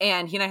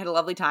 and he and I had a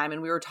lovely time,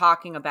 and we were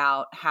talking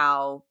about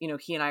how,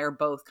 he and I are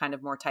both kind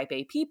of more type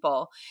A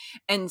people.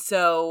 And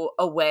so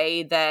a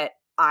way that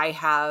I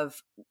have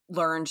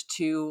learned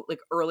to like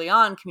early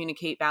on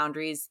communicate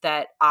boundaries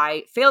that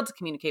I failed to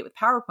communicate with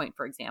PowerPoint,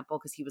 for example,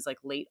 because he was like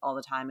late all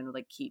the time and would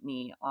like keep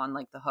me on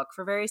like the hook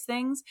for various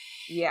things.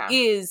 Yeah.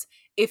 Is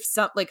if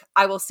some like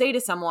I will say to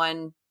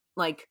someone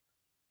like,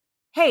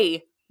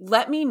 hey,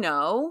 let me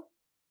know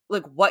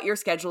like what your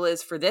schedule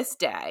is for this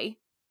day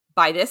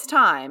by this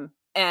time,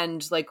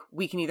 and like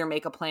we can either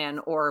make a plan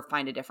or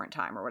find a different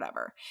time or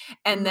whatever.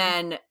 And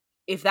then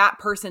if that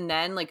person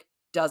then like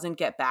doesn't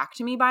get back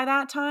to me by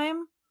that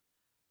time,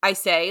 I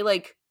say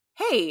like,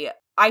 hey,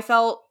 I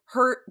felt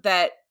hurt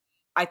that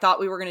I thought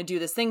we were going to do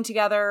this thing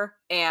together,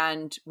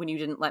 and when you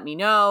didn't let me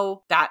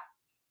know that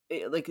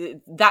like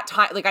that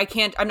time, like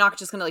I'm not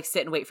just gonna like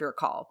sit and wait for your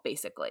call,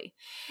 basically.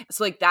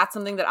 So like that's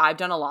something that I've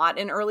done a lot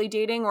in early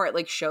dating, where it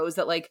like shows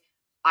that like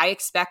I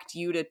expect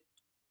you to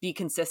be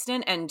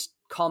consistent and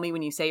call me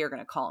when you say you're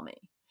gonna call me,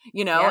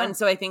 you know? Yeah. And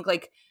so I think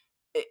like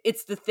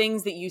it's the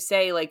things that you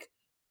say, like,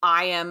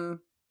 I am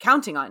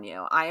counting on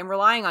you, I am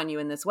relying on you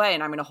in this way,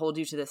 and I'm gonna hold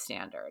you to this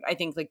standard. I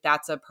think like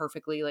that's a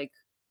perfectly like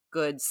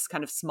good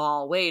kind of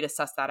small way to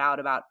suss that out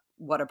about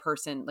what a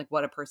person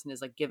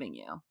is like giving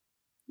you.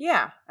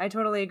 Yeah, I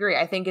totally agree.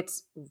 I think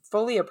it's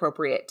fully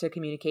appropriate to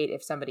communicate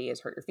if somebody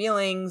has hurt your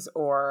feelings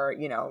or,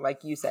 you know,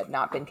 like you said,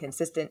 not been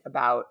consistent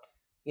about,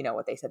 you know,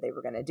 what they said they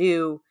were going to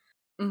do.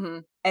 Mm-hmm.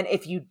 And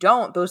if you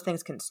don't, those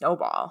things can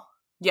snowball.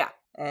 Yeah.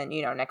 And,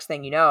 you know, next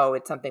thing you know,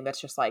 it's something that's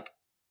just like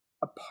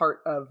a part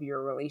of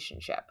your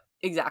relationship.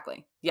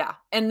 Exactly. Yeah.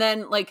 And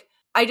then like,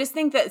 I just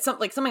think that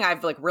something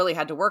I've like really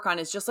had to work on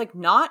is just like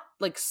not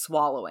like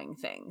swallowing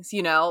things,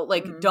 you know,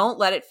 like don't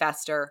let it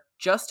fester,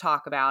 just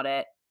talk about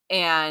it.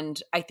 And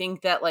I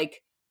think that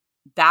like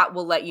that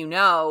will let you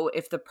know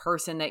if the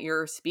person that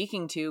you're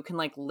speaking to can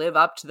like live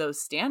up to those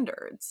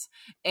standards.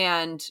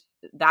 And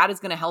that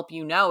is going to help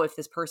you know if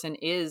this person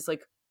is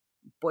like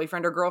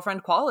boyfriend or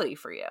girlfriend quality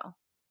for you.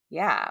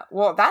 Yeah.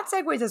 Well, that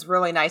segues us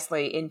really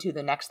nicely into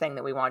the next thing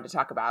that we wanted to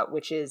talk about,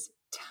 which is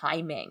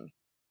timing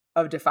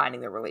of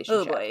defining the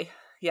relationship. Oh boy.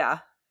 Yeah.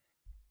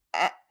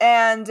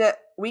 And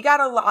we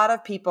got a lot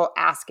of people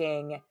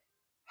asking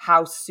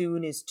how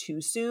soon is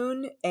too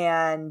soon.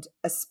 And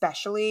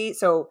especially,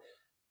 so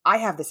I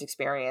have this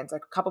experience.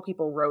 Like a couple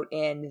people wrote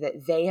in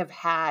that they have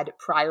had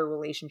prior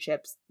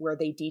relationships where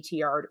they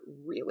DTR'd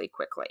really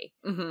quickly.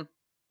 Mm-hmm.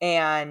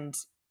 And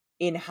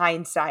in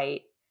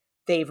hindsight,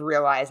 they've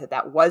realized that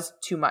that was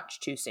too much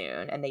too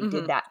soon. And they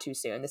did that too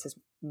soon. This is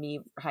me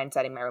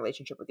hindsighting my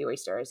relationship with the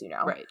oyster, as you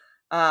know. Right.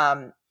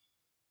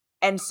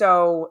 And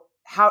so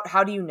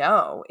how do you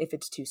know if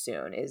it's too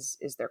soon is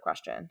their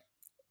question.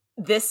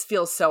 This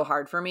feels so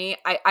hard for me.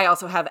 I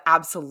also have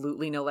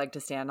absolutely no leg to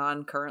stand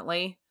on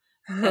currently.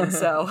 And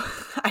so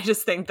I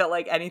just think that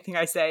like anything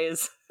I say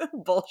is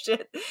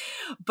bullshit.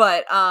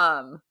 But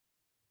God,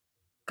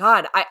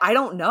 I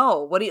don't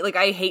know. What do you like?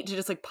 I hate to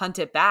just like punt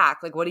it back.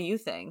 Like, what do you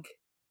think?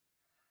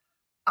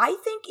 I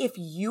think if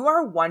you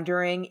are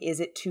wondering,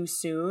 is it too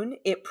soon?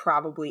 It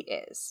probably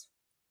is.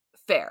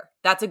 Fair.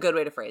 That's a good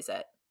way to phrase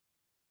it.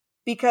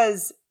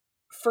 Because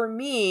for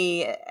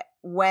me,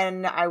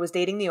 when I was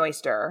dating the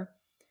oyster,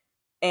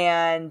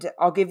 and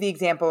I'll give the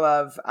example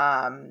of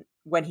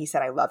when he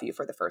said, I love you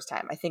for the first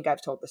time. I think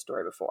I've told the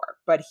story before,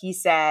 but he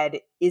said,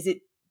 is it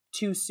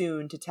too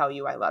soon to tell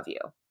you I love you?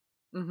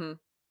 Mm-hmm.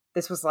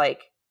 This was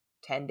like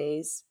 10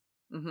 days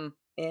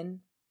in,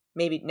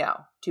 maybe, no,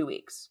 2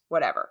 weeks,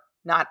 whatever,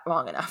 not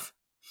long enough.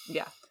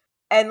 Yeah.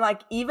 And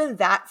like, even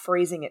that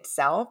phrasing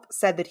itself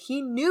said that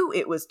he knew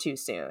it was too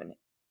soon.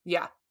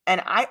 Yeah.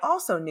 And I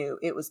also knew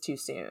it was too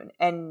soon.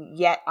 And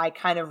yet I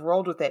kind of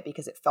rolled with it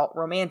because it felt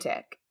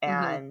romantic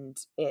and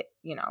it,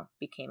 you know,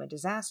 became a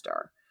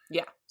disaster.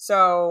 Yeah.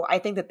 So I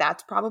think that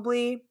that's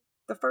probably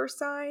the first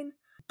sign.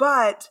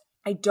 But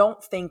I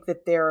don't think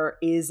that there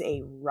is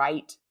a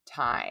right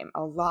time.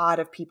 A lot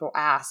of people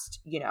asked,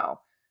 you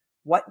know,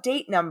 what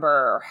date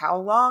number? How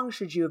long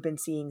should you have been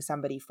seeing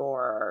somebody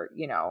for?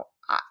 You know,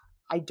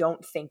 I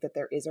don't think that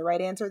there is a right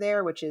answer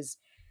there, which is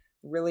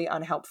really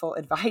unhelpful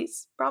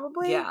advice,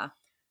 probably. Yeah.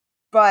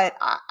 But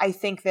I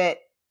think that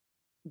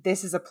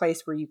this is a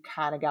place where you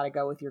kind of got to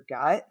go with your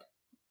gut.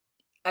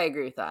 I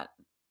agree with that.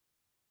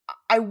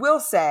 I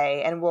will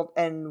say, and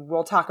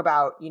we'll talk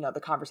about, you know,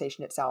 the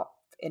conversation itself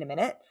in a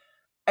minute.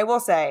 I will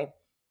say,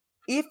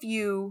 if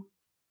you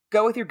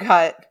go with your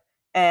gut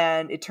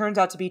and it turns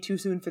out to be too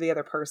soon for the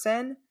other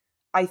person,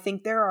 I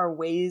think there are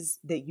ways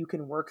that you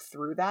can work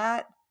through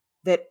that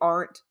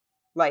aren't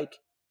like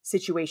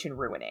situation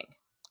ruining.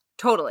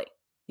 Totally.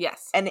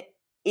 Yes. And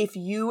if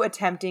you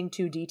attempting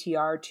to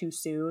DTR too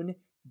soon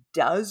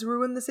does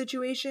ruin the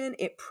situation,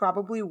 it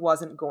probably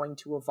wasn't going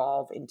to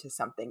evolve into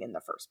something in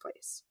the first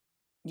place.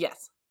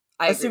 Yes.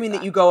 Assuming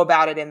that you go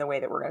about it in the way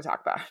that we're going to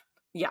talk about.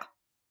 Yeah.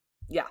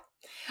 Yeah.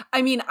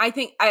 I mean, I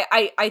think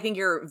I think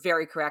you're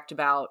very correct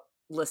about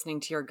listening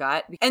to your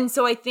gut. And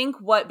so I think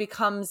what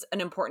becomes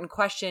an important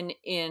question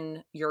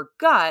in your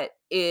gut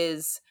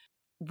is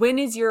when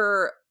is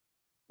your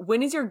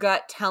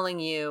gut telling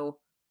you,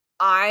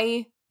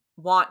 I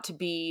want to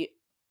be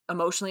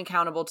emotionally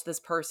accountable to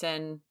this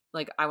person,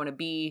 like I want to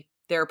be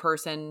their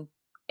person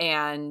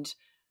And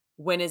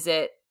when is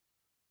it,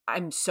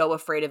 I'm so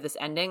afraid of this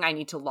ending, I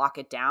need to lock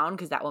it down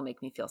because that will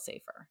make me feel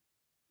safer.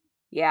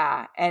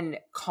 Yeah. And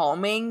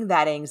calming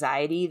that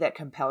anxiety that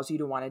compels you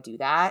to want to do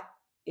that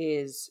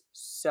is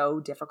so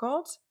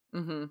difficult.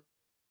 Mm-hmm.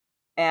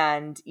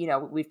 And, you know,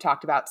 we've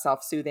talked about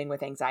self-soothing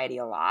with anxiety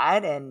a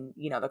lot, and,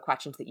 you know, the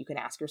questions that you can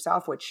ask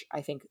yourself, which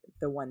I think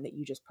the one that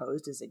you just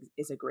posed is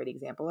a great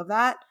example of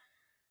that,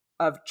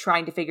 of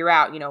trying to figure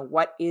out, you know,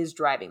 what is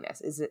driving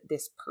this? Is it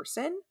this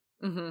person?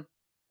 Mm-hmm.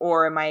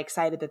 Or am I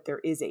excited that there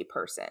is a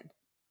person?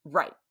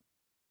 Right.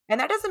 And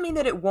that doesn't mean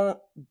that it won't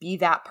be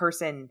that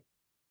person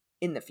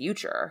in the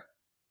future.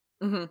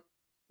 Mm-hmm.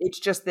 It's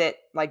just that,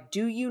 like,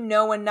 do you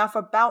know enough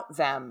about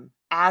them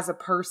as a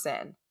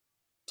person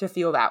to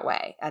feel that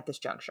way at this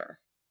juncture?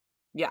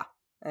 Yeah.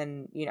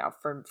 And, you know,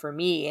 for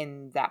me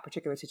in that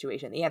particular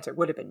situation, the answer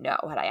would have been no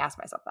had I asked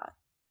myself that.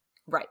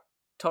 Right.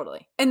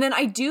 Totally. And then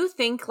I do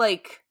think,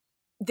 like,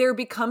 there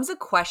becomes a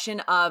question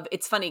of,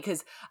 it's funny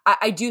because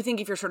I do think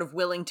if you're sort of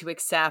willing to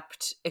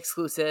accept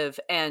exclusive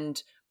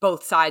and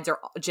both sides are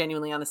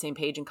genuinely on the same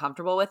page and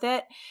comfortable with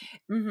it,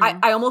 Mm-hmm.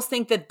 I almost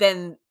think that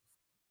then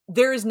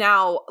there is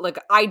now, like,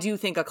 I do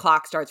think a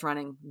clock starts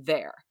running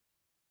there.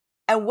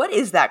 And what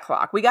is that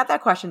clock? We got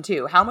that question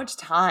too. How much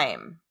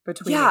time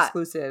between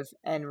exclusive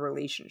and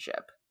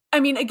relationship?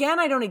 I mean, again,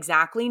 I don't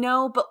exactly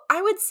know, but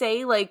I would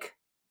say, like,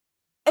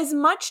 as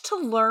much to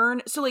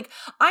learn. So, like,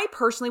 I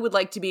personally would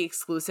like to be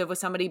exclusive with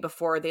somebody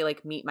before they,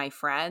 like, meet my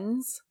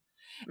friends,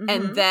 Mm-hmm.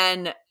 and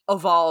then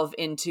evolve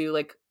into,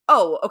 like,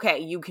 oh, okay,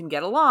 you can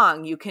get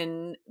along. You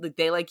can, like,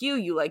 they like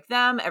you like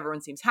them.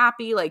 Everyone seems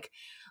happy. Like,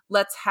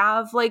 let's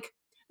have, like,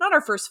 not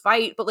our first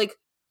fight, but, like,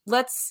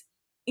 let's,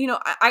 you know,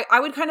 I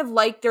would kind of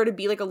like there to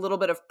be, like, a little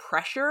bit of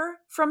pressure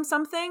from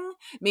something.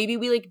 Maybe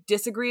we, like,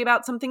 disagree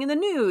about something in the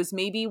news.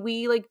 Maybe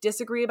we, like,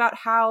 disagree about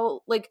how,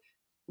 like,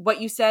 what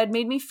you said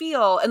made me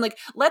feel. And, like,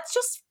 let's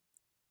just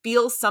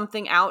feel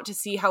something out to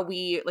see how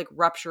we, like,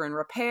 rupture and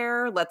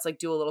repair. Let's, like,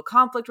 do a little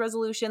conflict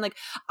resolution. Like,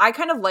 I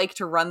kind of like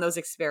to run those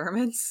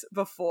experiments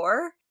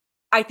before.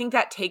 I think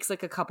that takes,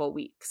 like, a couple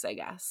weeks, I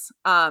guess.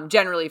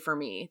 Generally for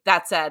me.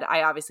 That said,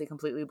 I obviously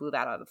completely blew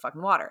that out of the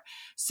fucking water.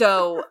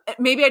 So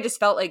maybe I just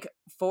felt like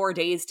 4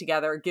 days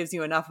together gives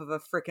you enough of a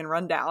freaking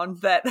rundown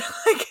that,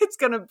 like, it's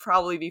going to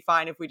probably be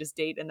fine if we just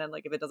date, and then,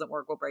 like, if it doesn't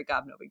work, we'll break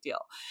up. No big deal.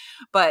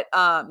 But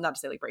not to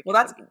say, like, break up.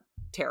 That's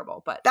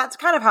terrible, but that's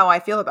kind of how I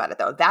feel about it,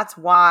 though. That's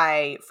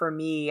why, for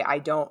me,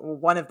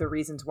 one of the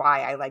reasons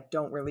why I, like,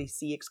 don't really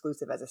see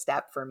exclusive as a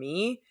step for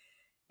me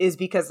is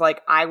because,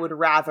 like, I would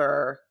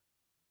rather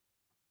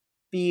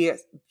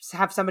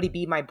have somebody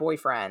be my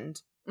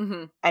boyfriend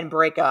mm-hmm. and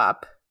break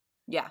up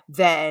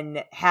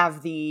than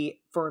have the,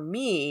 for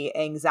me,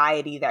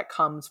 anxiety that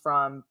comes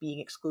from being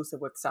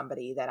exclusive with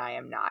somebody that I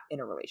am not in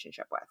a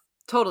relationship with.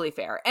 Totally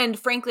fair. And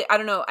frankly, I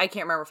don't know, I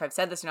can't remember if I've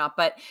said this or not,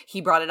 but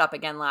he brought it up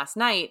again last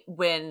night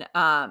when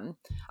I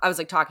was,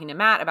 like, talking to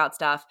Matt about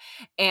stuff,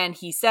 and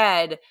he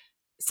said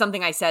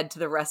something I said to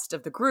the rest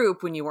of the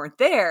group when you weren't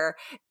there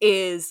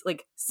is,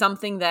 like,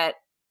 something that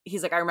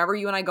he's like, I remember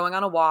you and I going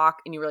on a walk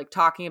and you were, like,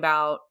 talking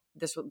about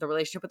the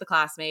relationship with the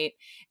classmate.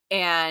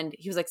 And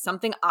he was like,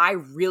 something I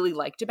really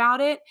liked about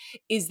it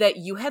is that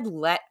you had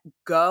let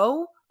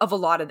go of a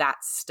lot of that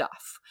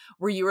stuff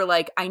where you were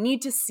like, I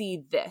need to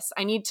see this.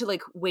 I need to,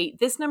 like, wait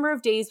this number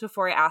of days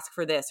before I ask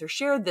for this, or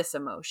share this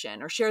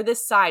emotion, or share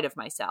this side of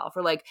myself,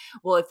 or, like,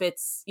 well, if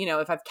it's, you know,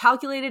 if I've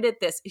calculated it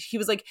this, he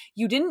was like,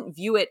 you didn't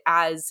view it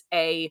as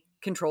a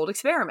controlled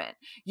experiment.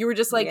 You were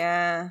just like,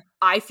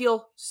 I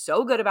feel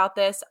so good about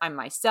this. I'm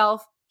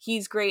myself.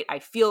 He's great. I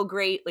feel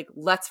great. Like,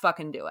 let's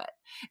fucking do it.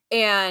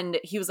 And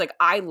he was like,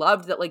 I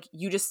loved that, like,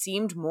 you just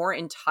seemed more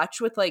in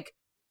touch with, like,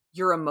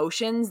 your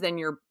emotions than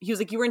he was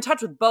like, you were in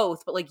touch with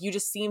both, but, like, you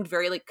just seemed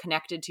very, like,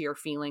 connected to your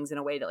feelings in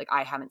a way that, like,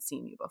 I haven't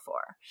seen you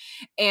before.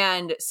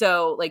 And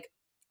so, like,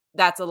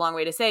 that's a long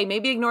way to say,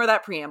 maybe ignore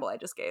that preamble I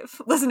just gave.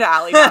 Listen to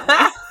Allie.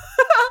 I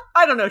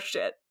don't know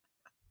shit.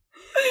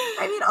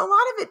 I mean, a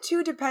lot of it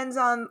too depends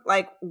on,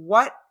 like,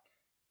 what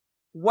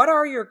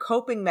are your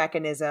coping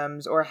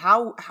mechanisms, or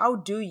how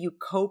do you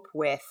cope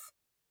with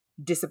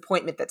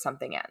disappointment that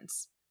something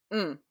ends?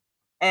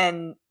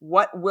 And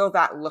what will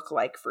that look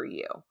like for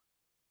you?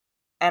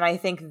 And I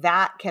think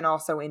that can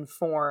also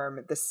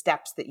inform the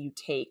steps that you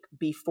take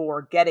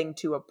before getting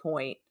to a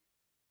point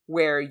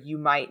where you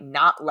might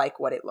not like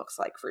what it looks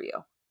like for you.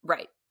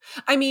 Right.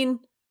 I mean,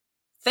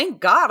 thank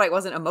God I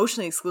wasn't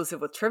emotionally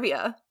exclusive with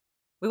trivia.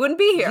 We wouldn't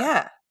be here.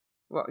 Yeah.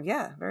 Well,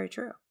 yeah, very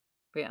true.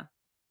 Yeah.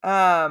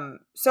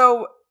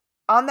 So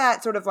on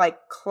that sort of, like,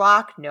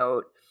 clock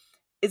note,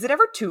 is it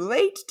ever too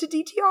late to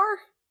DTR?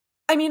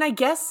 I mean, I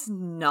guess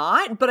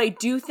not, but I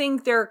do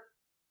think there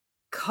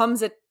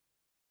comes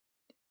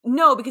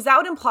no, because that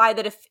would imply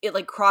that if it,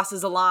 like,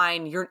 crosses a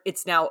line,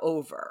 it's now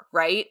over,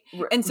 right?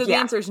 And so the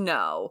answer is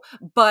no.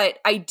 But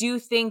I do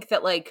think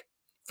that, like,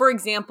 for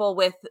example,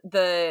 with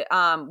the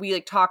we,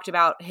 like, talked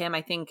about him,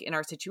 I think, in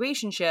our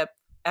situationship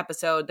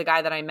episode, the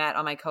guy that I met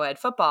on my co-ed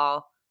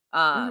football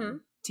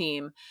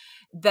team,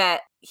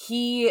 that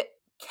he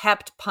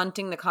kept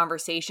punting the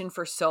conversation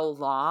for so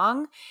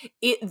long,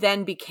 it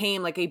then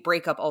became like a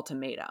breakup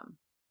ultimatum.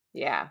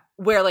 Yeah.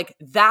 Where like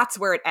that's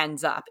where it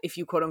ends up if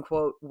you quote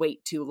unquote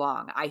wait too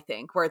long, I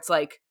think, where it's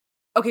like,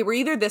 okay, we're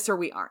either this or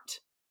we aren't.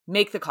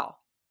 Make the call.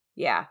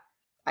 Yeah.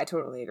 I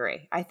totally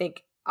agree. I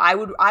think I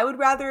would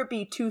rather it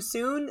be too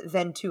soon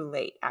than too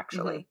late,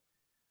 actually.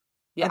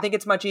 Mm-hmm. Yeah. I think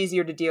it's much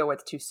easier to deal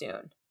with too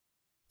soon.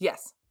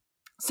 Yes.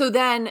 So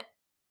then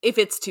if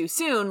it's too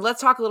soon,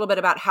 let's talk a little bit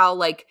about how,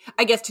 like,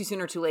 I guess too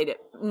soon or too late,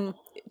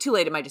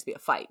 it might just be a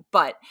fight,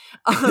 but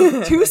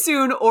too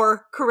soon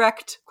or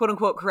correct, quote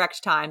unquote,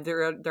 correct time.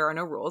 There are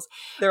no rules.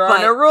 There are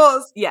no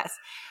rules. Yes.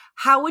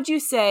 How would you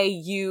say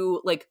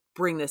you like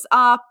bring this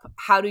up?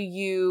 How do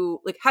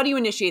you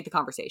initiate the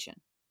conversation?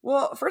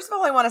 Well, first of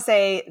all, I want to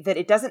say that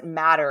it doesn't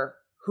matter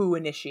who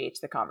initiates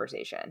the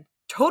conversation.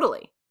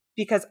 Totally.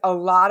 Because a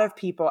lot of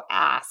people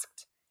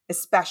asked,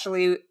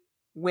 especially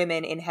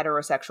women in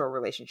heterosexual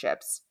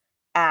relationships,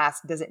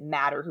 asked, does it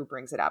matter who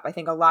brings it up? I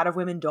think a lot of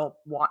women don't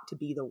want to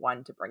be the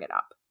one to bring it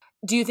up.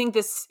 Do you think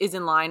this is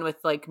in line with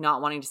like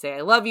not wanting to say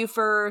I love you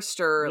first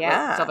or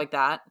like, stuff like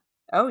that?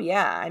 Oh,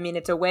 yeah. I mean,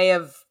 it's a way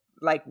of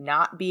like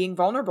not being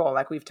vulnerable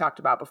like we've talked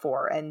about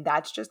before. And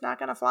that's just not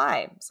going to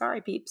fly. Sorry,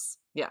 peeps.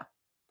 Yeah.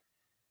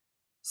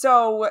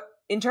 So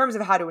in terms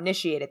of how to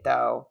initiate it,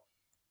 though,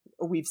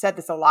 we've said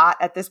this a lot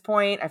at this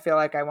point. I feel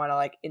like I want to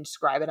like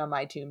inscribe it on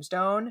my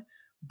tombstone.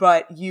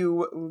 But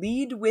you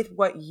lead with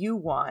what you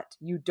want.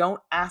 You don't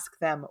ask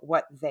them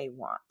what they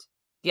want.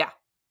 Yeah.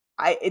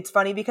 It's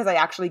funny because I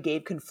actually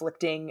gave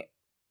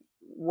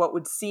what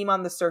would seem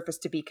on the surface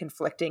to be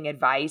conflicting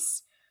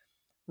advice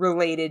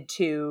related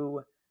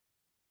to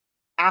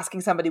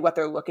asking somebody what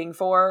they're looking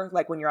for,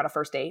 like when you're on a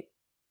first date.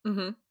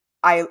 Mm-hmm.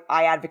 I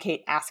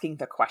advocate asking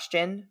the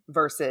question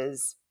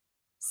versus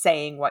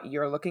saying what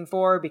you're looking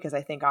for, because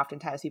I think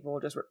oftentimes people will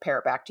just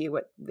parrot back to you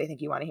what they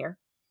think you want to hear.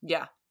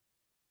 Yeah.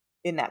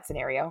 In that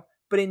scenario.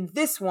 But in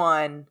this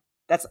one,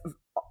 that's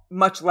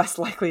much less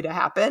likely to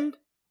happen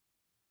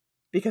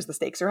because the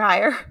stakes are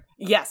higher.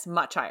 Yes,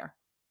 much higher.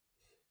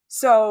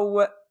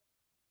 So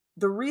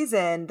the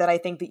reason that I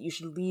think that you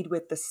should lead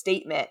with the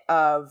statement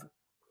of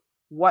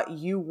what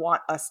you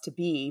want us to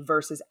be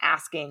versus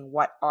asking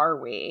what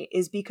are we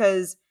is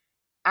because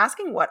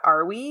asking what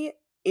are we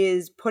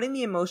is putting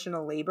the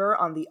emotional labor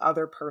on the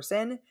other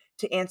person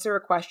to answer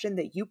a question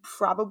that you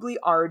probably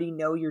already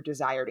know your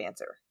desired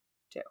answer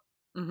to.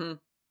 Mm-hmm.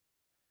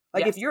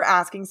 Like if you're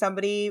asking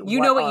somebody, you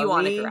know what you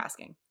want if you're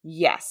asking.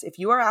 Yes. If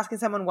you are asking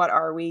someone, what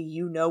are we?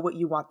 You know what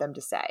you want them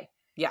to say.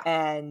 Yeah.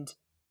 And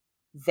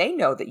they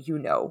know that you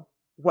know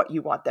what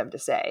you want them to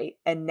say.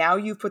 And now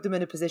you've put them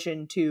in a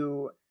position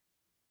to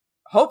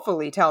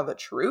hopefully tell the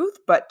truth,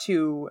 but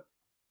to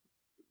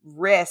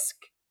risk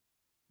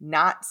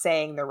not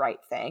saying the right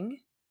thing.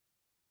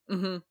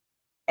 Mm-hmm.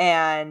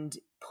 And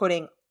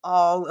putting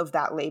all of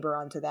that labor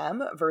onto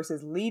them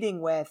versus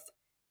leading with,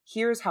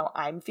 here's how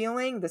I'm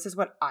feeling. This is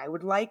what I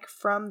would like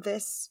from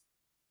this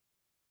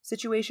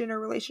situation or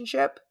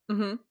relationship.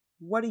 Mm-hmm.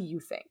 What do you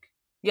think?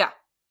 Yeah.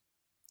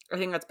 I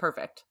think that's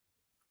perfect.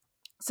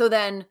 So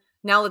then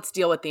now let's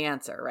deal with the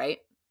answer, right?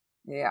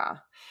 Yeah.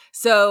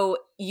 So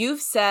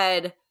you've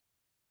said,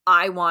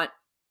 I want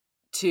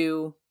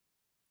to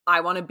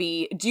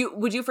be,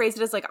 would you phrase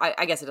it as like,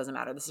 I guess it doesn't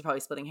matter. This is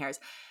probably splitting hairs.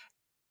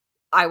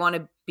 I want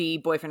to be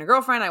boyfriend or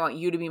girlfriend. I want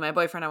you to be my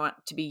boyfriend. I want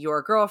to be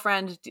your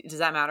girlfriend. Does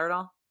that matter at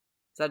all?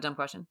 Is that a dumb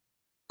question?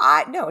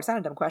 No, it's not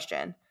a dumb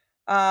question.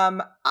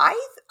 I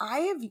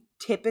have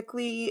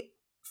typically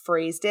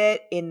phrased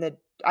it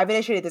I've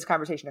initiated this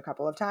conversation a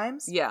couple of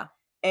times. Yeah.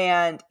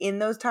 And in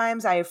those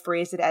times, I have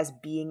phrased it as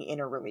being in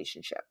a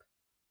relationship.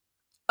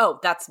 Oh,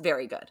 that's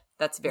very good.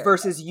 That's very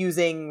versus good.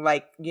 Using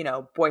like,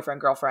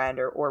 boyfriend, girlfriend,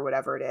 or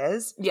whatever it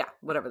is. Yeah,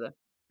 whatever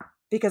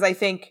because I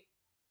think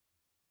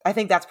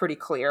that's pretty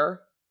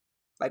clear,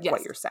 like yes,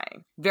 what you're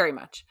saying. Very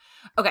much.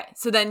 Okay,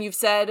 so then you've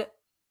said,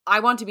 I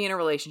want to be in a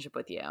relationship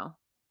with you.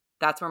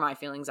 That's where my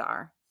feelings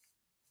are.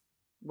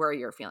 Where are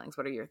your feelings?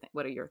 What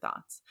are your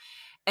thoughts?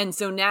 And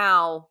so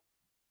now,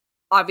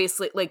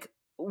 obviously, like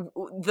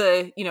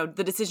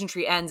the decision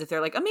tree ends if they're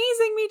like,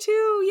 amazing, me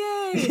too,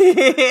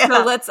 yay. Yeah.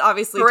 So let's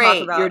obviously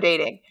talk about you're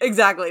dating.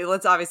 Exactly.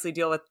 Let's obviously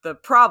deal with the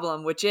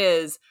problem, which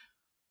is,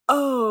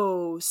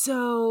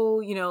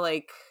 so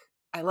like,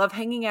 I love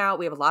hanging out.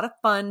 We have a lot of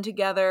fun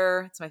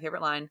together. It's my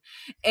favorite line.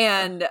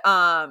 And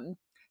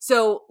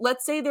so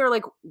let's say they're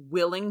like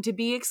willing to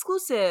be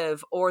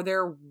exclusive, or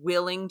they're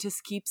willing to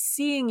keep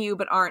seeing you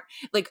but aren't.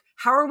 Like,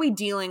 how are we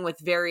dealing with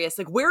various,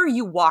 like, where are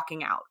you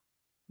walking out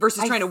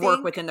versus trying to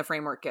work within the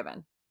framework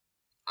given?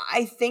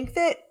 I think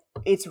that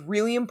it's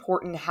really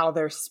important how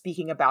they're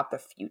speaking about the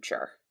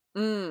future.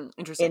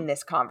 Interesting. In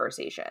this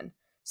conversation.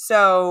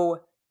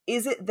 So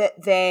is it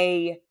that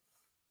they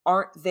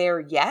aren't there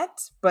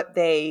yet, but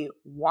they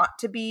want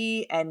to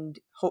be and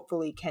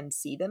hopefully can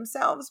see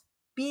themselves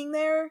being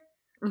there?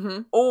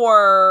 Mm-hmm.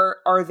 Or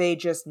are they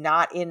just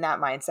not in that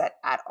mindset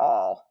at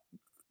all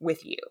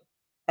with you?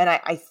 And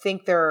I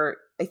think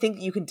I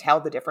think you can tell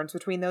the difference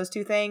between those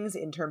two things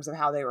in terms of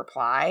how they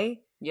reply.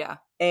 Yeah.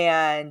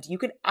 And you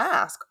can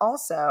ask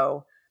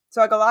also. So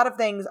like a lot of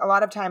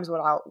times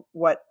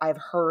what I've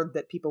heard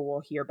that people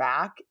will hear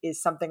back is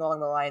something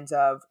along the lines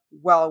of,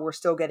 well, we're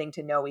still getting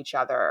to know each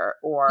other,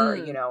 or,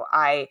 you know,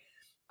 I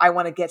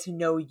want to get to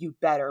know you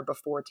better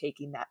before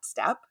taking that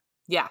step.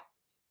 Yeah.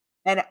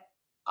 And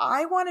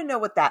I want to know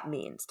what that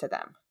means to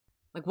them.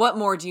 Like, what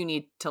more do you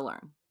need to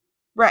learn?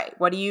 Right.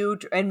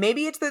 And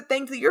maybe it's the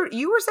things that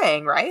you were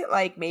saying, right?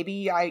 Like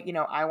maybe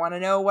I want to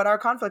know what our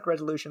conflict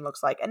resolution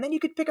looks like. And then you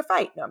could pick a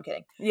fight. No, I'm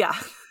kidding. Yeah.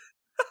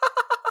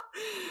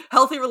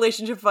 Healthy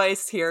relationship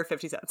advice here,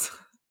 50 cents.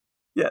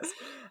 Yes.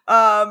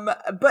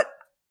 But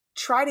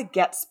try to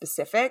get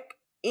specific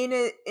in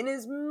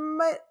as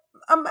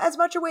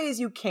much a way as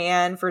you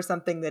can for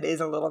something that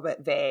is a little bit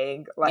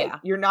vague. Like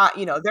you're not,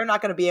 they're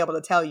not going to be able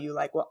to tell you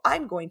like, well,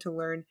 I'm going to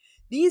learn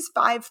these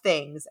 5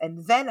 things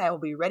and then I will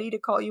be ready to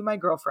call you my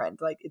girlfriend.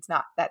 Like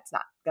that's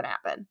not going to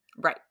happen.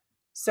 Right.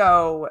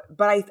 So,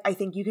 but I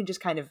think you can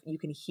just you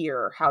can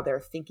hear how they're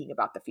thinking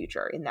about the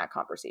future in that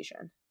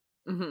conversation.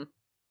 Mm-hmm.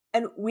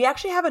 And we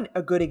actually have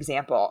a good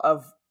example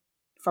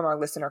from our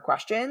listener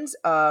questions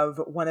of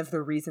one of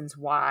the reasons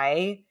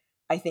why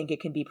I think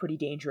it can be pretty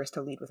dangerous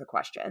to lead with a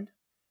question.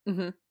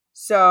 Mm-hmm.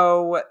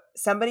 So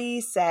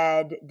somebody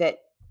said that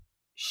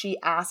she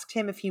asked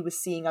him if he was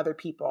seeing other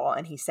people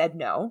and he said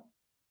no,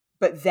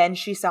 but then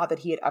she saw that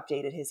he had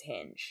updated his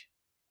Hinge.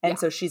 And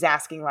so she's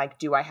asking like,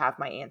 do I have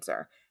my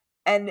answer?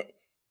 And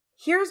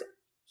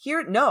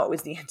no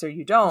is the answer.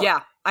 You don't.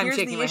 Yeah. I'm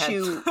shaking my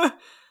head.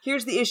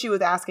 Here's the issue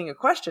with asking a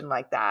question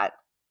like that.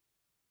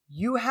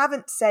 You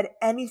haven't said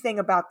anything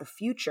about the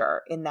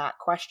future in that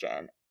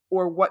question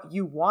or what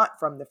you want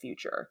from the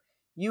future.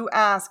 You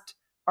asked,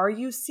 are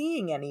you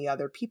seeing any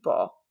other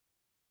people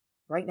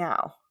right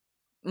now?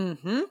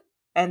 Mm-hmm.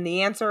 And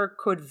the answer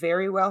could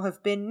very well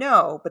have been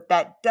no, but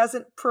that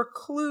doesn't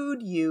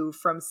preclude you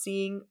from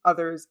seeing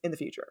others in the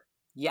future.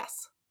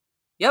 Yes.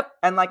 Yep.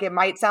 And like, it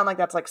might sound like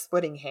that's like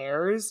splitting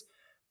hairs,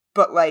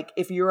 but like,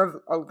 if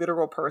you're a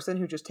literal person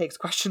who just takes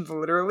questions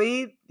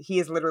literally, he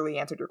has literally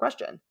answered your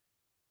question.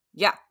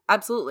 Yeah,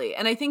 absolutely.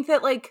 And I think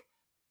that like,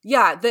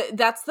 yeah,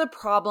 that's the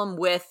problem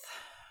with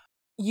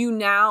you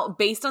now,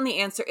 based on the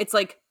answer. It's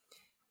like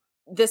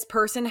this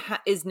person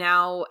is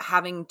now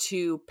having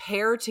to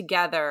pair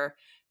together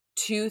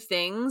 2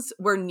 things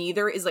where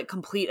neither is like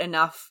complete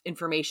enough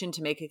information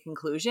to make a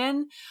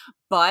conclusion,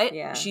 but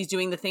she's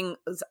doing the thing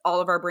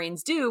all of our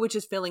brains do, which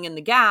is filling in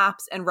the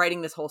gaps and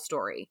writing this whole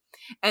story.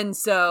 And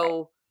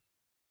so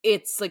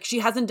it's like she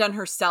hasn't done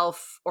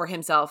herself or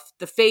himself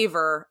the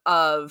favor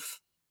of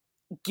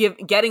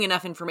getting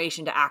enough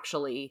information to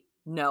actually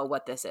know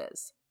what this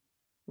is.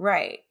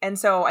 Right. And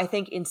so I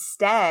think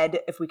instead,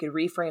 if we could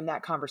reframe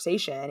that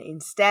conversation,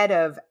 instead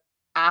of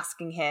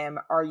asking him,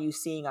 are you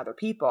seeing other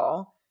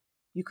people?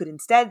 You could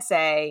instead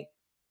say,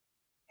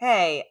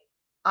 hey,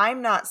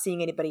 I'm not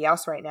seeing anybody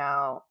else right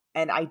now,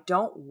 and I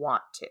don't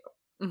want to.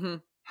 Mm-hmm.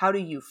 How do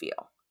you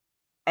feel?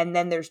 And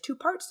then there's 2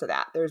 parts to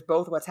that. There's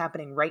both what's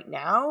happening right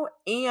now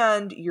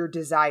and your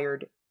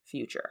desired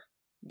future.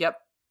 Yep.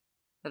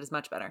 That is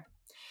much better.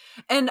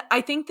 And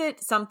I think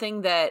that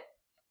something that,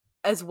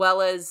 as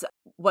well as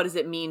what does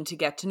it mean to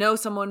get to know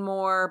someone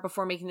more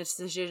before making this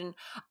decision,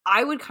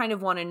 I would kind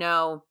of want to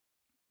know,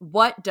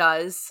 what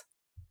does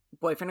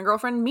boyfriend and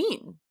girlfriend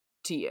mean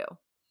to you?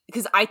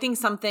 Because I think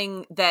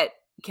something that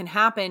can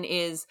happen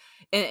is,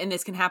 and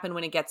this can happen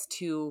when it gets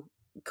to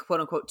quote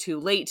unquote too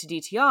late to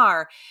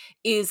DTR,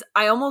 is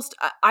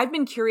I've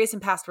been curious in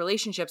past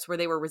relationships where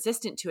they were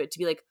resistant to it, to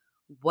be like,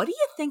 what do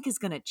you think is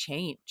going to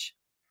change?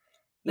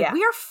 Like,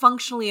 we are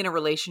functionally in a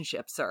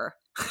relationship, sir.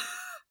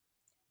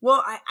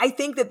 Well, I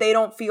think that they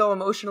don't feel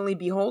emotionally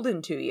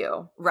beholden to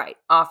you. Right.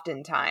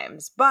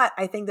 Oftentimes. But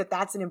I think that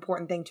that's an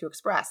important thing to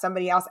express.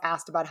 Somebody else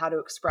asked about how to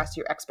express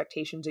your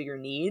expectations or your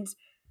needs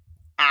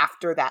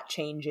after that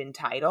change in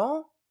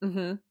title.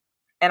 Mm-hmm.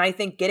 And I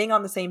think getting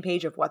on the same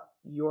page of what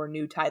your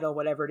new title,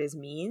 whatever it is,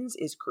 means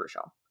is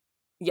crucial.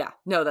 Yeah.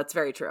 No, that's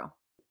very true.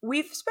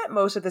 We've spent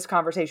most of this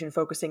conversation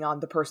focusing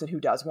on the person who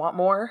does want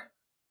more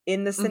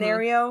in the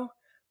scenario,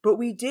 but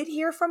we did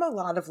hear from a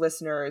lot of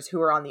listeners who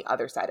are on the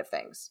other side of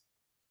things,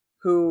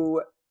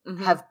 who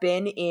have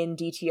been in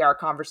DTR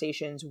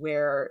conversations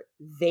where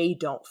they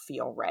don't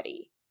feel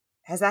ready.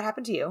 Has that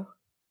happened to you?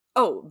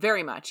 Oh,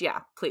 very much.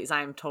 Yeah. Please.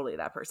 I am totally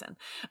that person.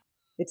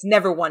 It's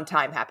never one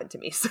time happened to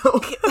me. So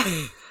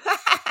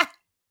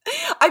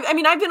I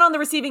mean, I've been on the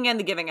receiving end,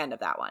 the giving end of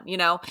that one, you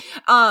know?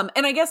 And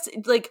I guess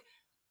like,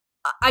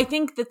 I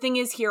think the thing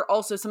is here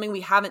also, something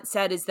we haven't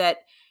said is that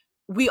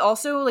we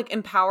also like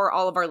empower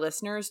all of our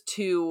listeners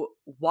to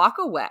walk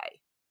away.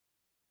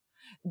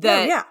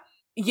 That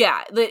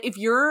that if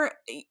you're,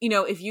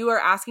 if you are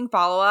asking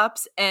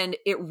follow-ups and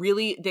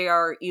they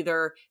are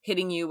either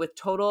hitting you with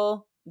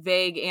total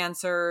vague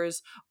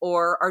answers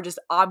or are just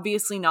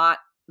obviously not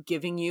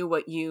giving you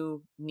what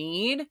you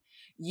need,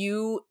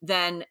 you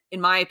then,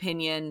 in my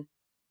opinion,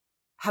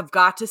 have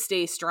got to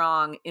stay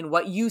strong in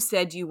what you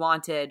said you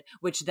wanted,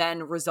 which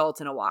then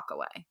results in a walk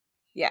away.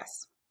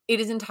 Yes. it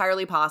is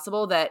entirely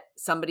possible that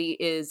somebody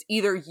is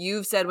either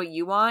you've said what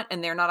you want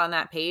and they're not on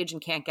that page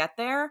and can't get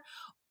there,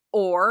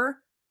 or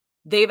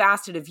they've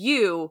asked it of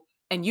you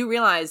and you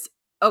realize,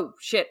 oh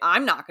shit,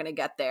 I'm not going to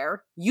get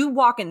there. You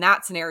walk in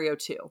that scenario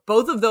too.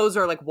 Both of those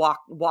are like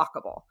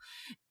walkable.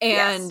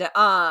 And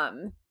Yes.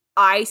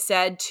 I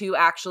said to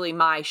actually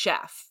my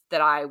chef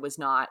that I was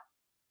not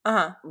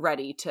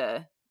ready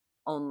to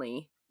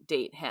only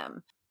date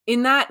him.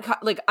 In that,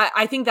 like,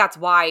 I think that's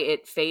why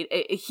it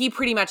he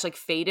pretty much like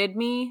faded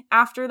me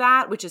after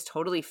that, which is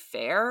totally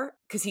fair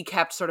because he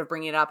kept sort of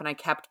bringing it up and I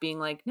kept being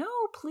like, no,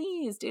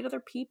 please date other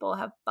people,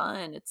 have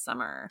fun, it's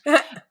summer.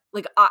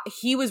 Like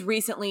he was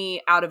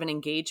recently out of an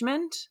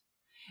engagement.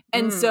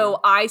 And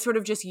so I sort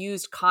of just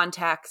used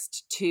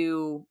context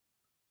to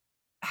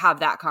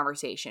have that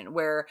conversation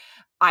where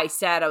I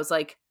said, I was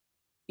like,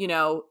 you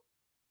know,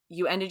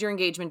 you ended your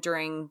engagement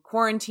during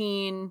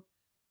quarantine.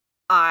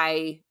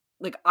 I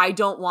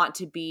don't want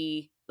to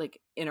be like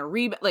in a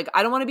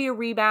I don't want to be a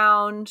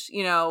rebound,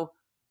 you know,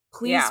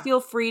 please feel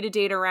free to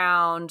date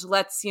around.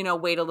 Let's, you know,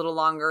 wait a little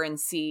longer and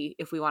see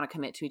if we want to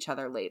commit to each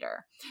other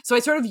later. So I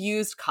sort of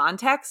used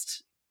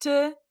context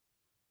to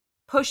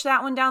push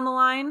that one down the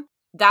line.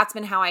 That's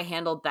been how I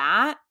handled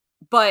that.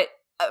 But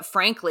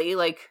frankly,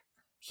 like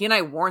he and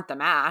I weren't the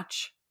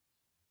match.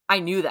 I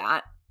knew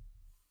that.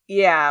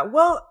 Yeah.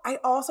 Well, I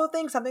also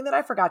think something that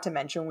I forgot to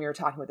mention when we were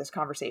talking about this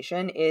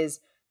conversation is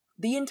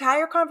the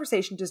entire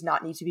conversation does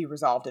not need to be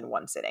resolved in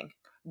one sitting.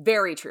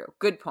 Very true.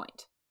 Good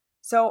point.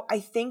 So I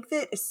think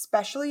that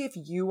especially if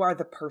you are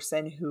the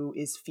person who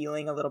is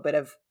feeling a little bit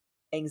of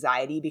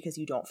anxiety because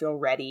you don't feel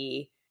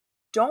ready,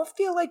 don't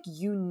feel like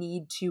you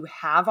need to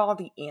have all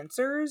the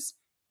answers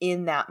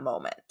in that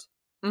moment.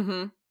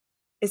 Mm-hmm.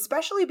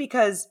 Especially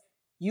because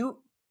you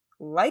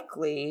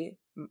likely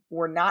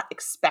were not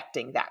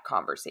expecting that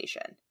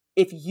conversation.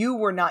 If you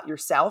were not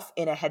yourself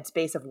in a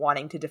headspace of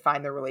wanting to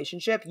define the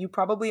relationship, you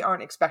probably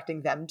aren't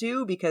expecting them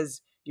to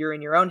because you're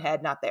in your own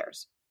head, not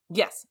theirs.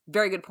 Yes,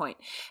 very good point.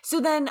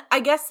 So then I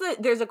guess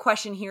that there's a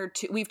question here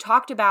too. We've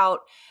talked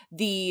about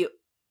the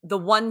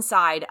one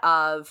side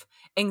of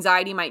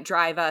anxiety might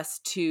drive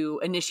us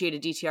to initiate a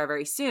DTR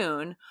very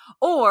soon,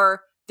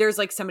 or there's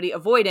like somebody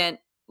avoidant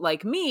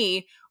like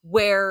me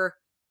where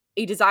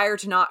a desire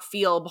to not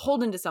feel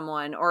beholden to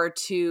someone or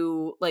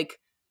to like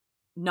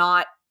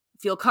not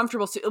feel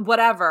comfortable,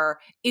 whatever,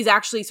 is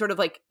actually sort of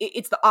like,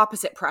 it's the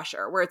opposite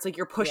pressure where it's like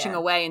you're pushing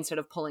away instead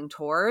of pulling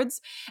towards.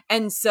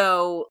 And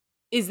so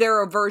is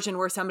there a version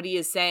where somebody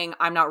is saying,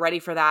 I'm not ready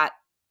for that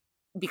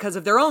because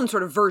of their own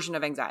sort of version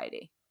of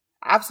anxiety?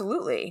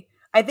 Absolutely.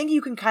 I think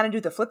you can kind of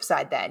do the flip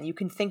side then. You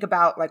can think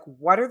about like,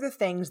 what are the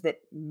things that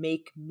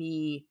make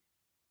me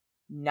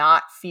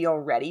not feel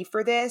ready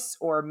for this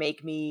or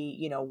make me,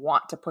 you know,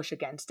 want to push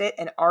against it?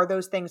 And are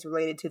those things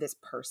related to this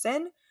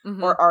person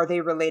or are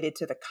they related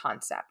to the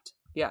concept?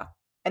 Yeah.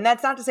 And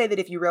that's not to say that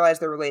if you realize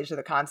they're related to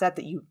the concept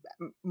that you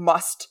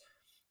must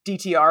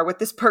DTR with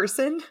this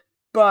person,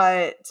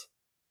 but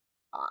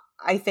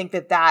I think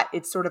that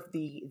it's sort of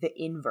the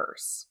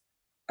inverse.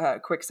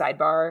 Quick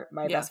sidebar.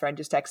 My best friend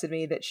just texted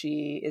me that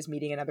she is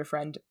meeting another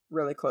friend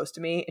really close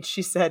to me. And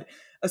she said,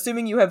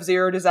 assuming you have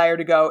zero desire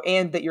to go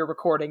and that you're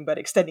recording, but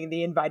extending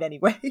the invite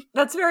anyway.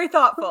 That's very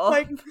thoughtful.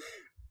 Like,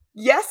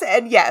 yes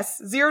and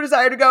yes. Zero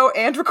desire to go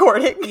and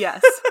recording.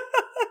 Yes.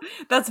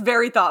 That's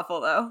very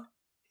thoughtful though.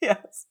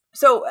 Yes.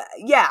 So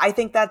yeah, I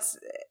think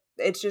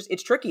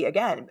it's tricky.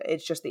 Again,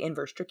 it's just the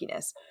inverse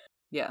trickiness.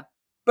 Yeah.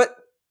 But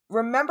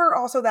remember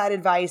also that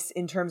advice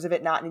in terms of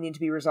it not needing to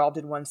be resolved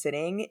in one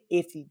sitting.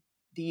 If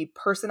the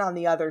person on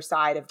the other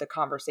side of the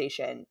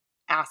conversation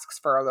asks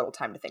for a little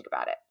time to think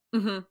about it.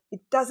 Mm-hmm.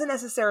 It doesn't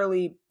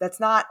necessarily, that's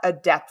not a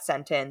death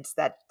sentence.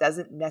 That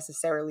doesn't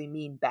necessarily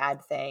mean bad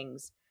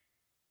things.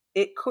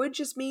 It could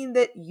just mean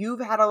that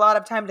you've had a lot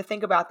of time to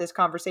think about this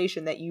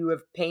conversation that you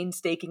have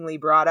painstakingly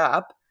brought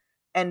up,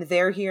 and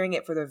they're hearing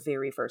it for the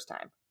very first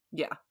time.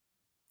 Yeah.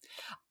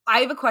 I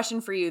have a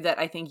question for you that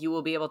I think you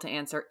will be able to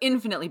answer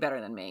infinitely better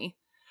than me,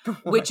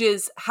 which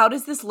is, how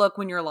does this look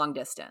when you're long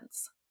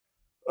distance?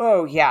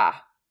 Oh, yeah.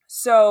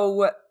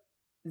 So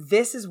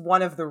this is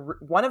one of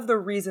the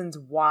reasons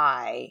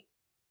why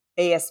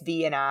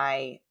ASV and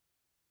I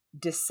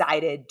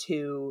decided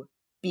to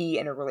be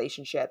in a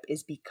relationship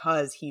is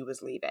because he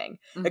was leaving.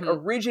 Mm-hmm. Like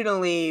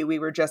originally we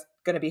were just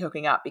going to be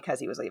hooking up because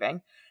he was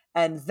leaving.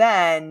 And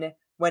then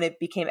when it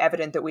became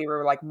evident that we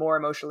were like more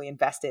emotionally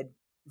invested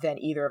than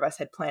either of us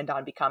had planned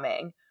on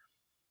becoming,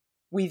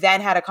 we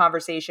then had a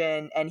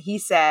conversation and he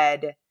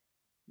said,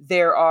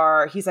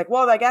 he's like,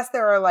 well, I guess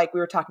there are like, we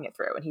were talking it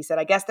through. And he said,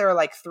 I guess there are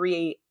like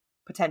 3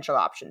 potential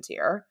options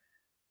here.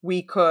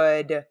 We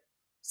could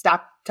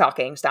stop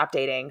talking, stop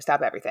dating,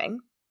 stop everything.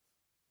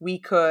 We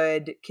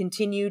could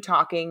continue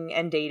talking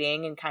and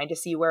dating and kind of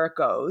see where it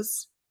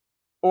goes.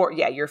 Or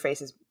yeah, your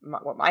face is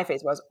what my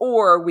face was.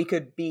 Or we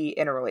could be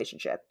in a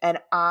relationship. And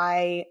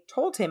I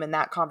told him in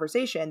that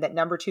conversation that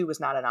number 2 was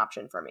not an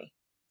option for me.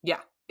 Yeah,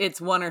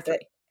 it's 1 or 3.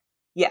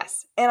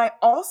 Yes. And I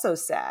also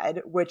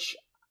said, which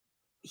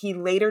he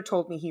later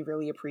told me he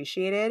really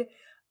appreciated,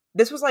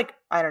 this was like,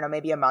 I don't know,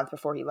 maybe a month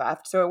before he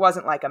left. So it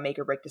wasn't like a make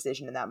or break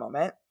decision in that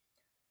moment.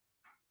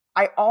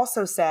 I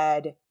also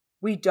said,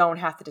 we don't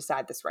have to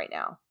decide this right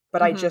now,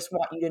 but I just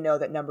want you to know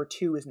that number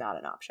 2 is not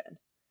an option.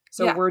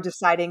 So we're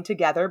deciding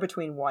together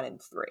between 1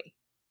 and 3.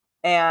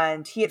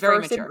 And he at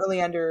first didn't really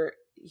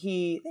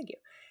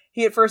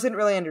He at first didn't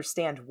really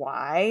understand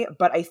why,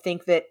 but I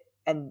think that,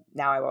 and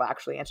now I will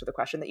actually answer the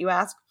question that you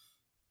asked.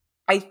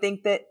 I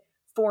think that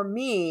for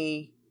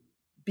me,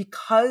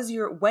 because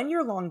when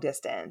you're long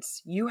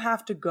distance, you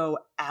have to go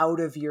out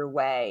of your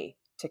way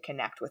to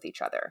connect with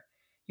each other.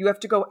 You have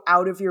to go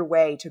out of your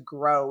way to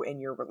grow in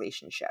your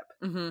relationship.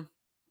 Mm-hmm.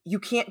 You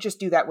can't just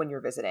do that when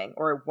you're visiting,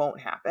 or it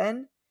won't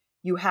happen.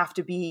 You have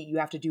to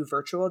do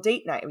virtual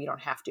date night. You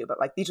don't have to, but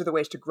like, these are the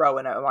ways to grow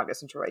in a long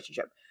distance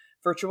relationship.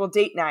 Virtual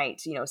date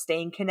nights,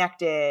 staying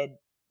connected,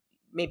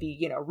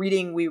 maybe,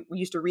 reading. We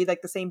used to read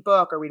like the same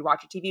book, or we'd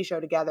watch a TV show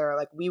together.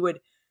 Like, we would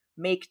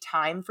make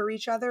time for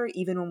each other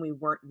even when we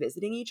weren't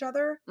visiting each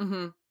other.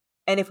 Mm-hmm.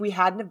 And if we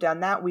hadn't have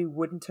done that, we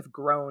wouldn't have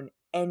grown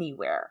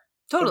anywhere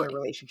in the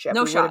relationship.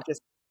 No shot.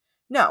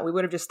 We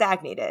would have just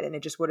stagnated, and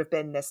it just would have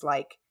been this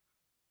like,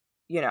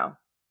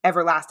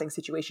 everlasting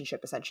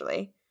situationship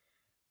essentially.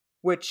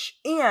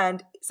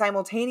 And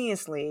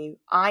simultaneously,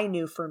 I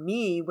knew for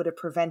me would have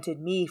prevented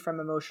me from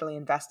emotionally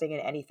investing in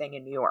anything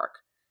in New York,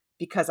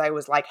 because I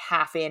was like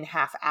half in,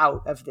 half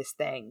out of this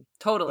thing.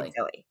 Totally. In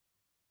Philly.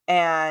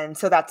 And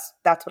so that's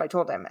what I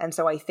told him. And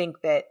so I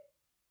think that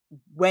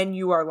when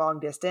you are long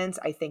distance,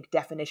 I think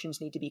definitions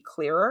need to be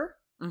clearer,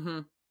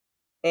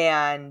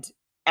 and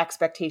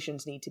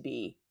expectations need to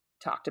be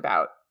talked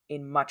about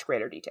in much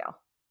greater detail.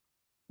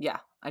 Yeah,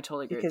 I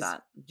totally agree with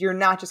that. You're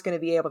not just going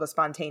to be able to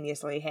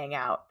spontaneously hang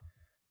out.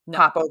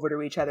 Pop over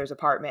to each other's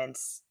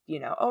apartments,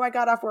 I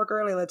got off work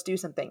early, let's do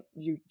something.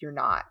 You're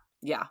not.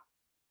 Yeah.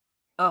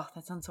 Oh,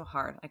 that sounds so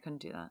hard. I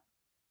couldn't do that.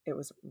 It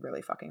was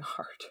really fucking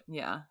hard.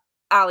 Yeah.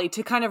 Allie,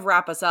 to kind of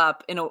wrap us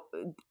up in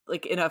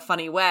a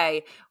funny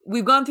way,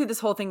 we've gone through this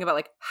whole thing about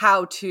like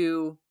how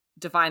to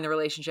define the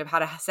relationship, how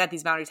to set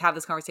these boundaries, have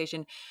this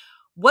conversation.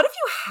 What if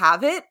you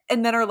have it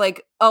and then are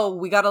like, oh,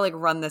 we got to like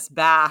run this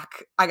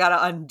back. I got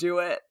to undo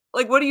it.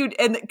 Like,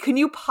 and can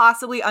you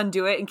possibly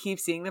undo it and keep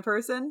seeing the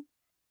person?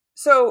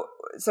 So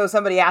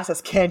somebody asked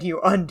us, can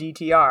you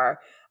un-DTR?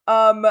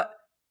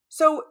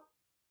 So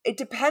it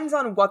depends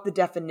on what the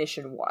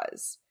definition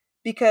was,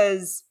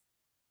 because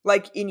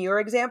like in your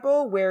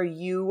example where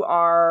you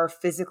are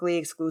physically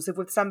exclusive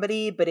with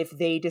somebody, but if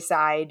they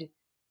decide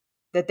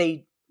that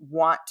they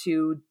want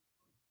to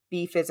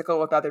be physical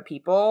with other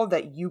people,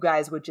 that you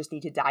guys would just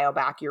need to dial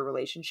back your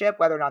relationship.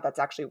 Whether or not that's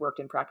actually worked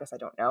in practice, I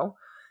don't know.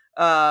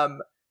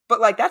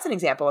 But like, that's an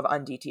example of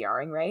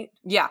un-DTRing, right?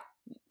 Yeah,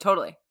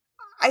 totally.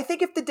 I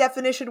think if the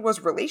definition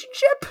was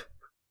relationship,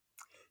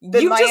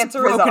 then You've my just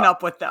answer broken is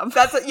up with them.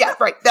 That's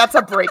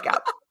a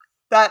breakup.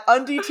 That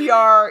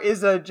un-DTR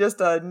is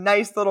just a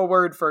nice little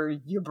word for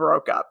you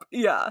broke up.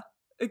 Yeah,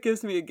 it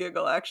gives me a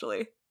giggle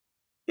actually.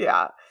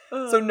 Yeah.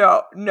 So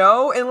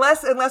no,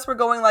 unless we're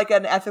going like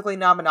an ethically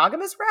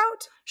non-monogamous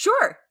route.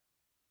 Sure.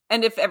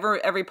 And if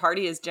every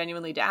party is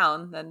genuinely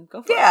down, then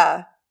go for it.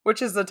 Yeah,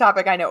 which is a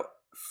topic I know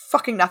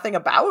fucking nothing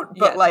about,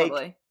 but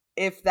totally.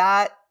 If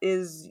that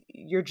is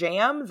your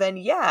jam, then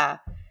yeah.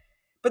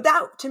 But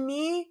that, to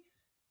me,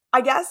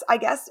 I guess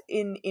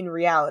in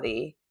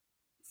reality,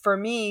 for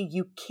me,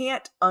 you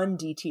can't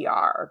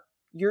un-DTR.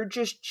 You're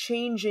just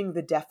changing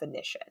the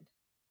definition.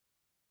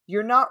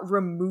 You're not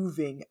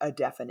removing a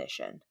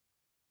definition.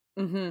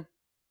 Mm-hmm.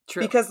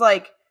 True. Because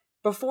like,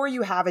 before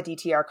you have a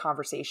DTR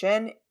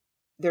conversation,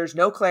 there's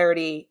no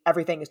clarity.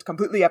 Everything is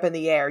completely up in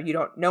the air.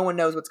 No one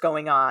knows what's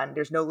going on.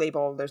 There's no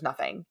label. There's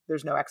nothing.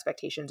 There's no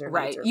expectations or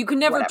right. Or you can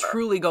never whatever.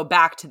 Truly go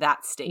back to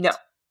that state. No,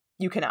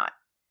 you cannot.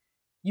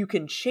 You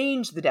can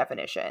change the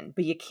definition,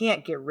 but you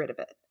can't get rid of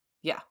it.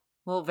 Yeah.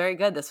 Well, very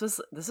good. This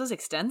was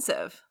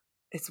extensive.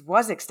 It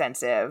was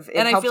extensive. It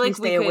and helps I feel like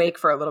me stay awake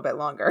for a little bit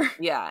longer.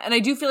 Yeah. And I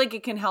do feel like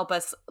it can help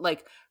us,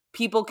 like,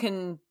 people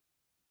can,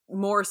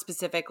 more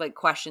specific, like,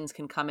 questions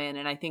can come in.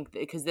 And I think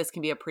because this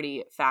can be a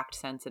pretty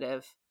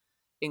fact-sensitive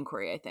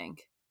inquiry, I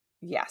think.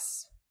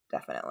 Yes,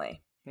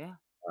 definitely. Yeah.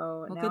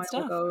 So well, now good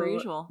stuff, per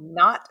usual.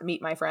 Not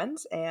meet my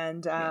friends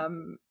and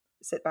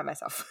sit by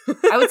myself.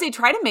 I would say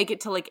try to make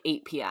it to like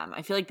 8 p.m.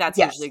 I feel like that's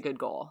usually a good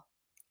goal.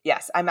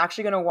 Yes, I'm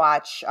actually going to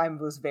watch. I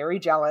was very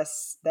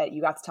jealous that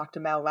you got to talk to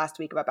Mel last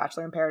week about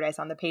Bachelor in Paradise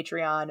on the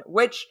Patreon,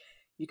 which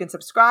you can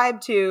subscribe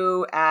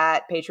to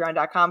at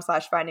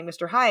patreon.com/Finding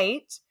Mr.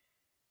 Height.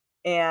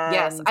 And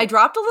yes, I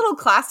dropped a little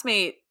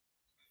classmate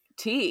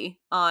tea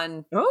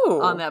on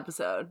the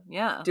episode.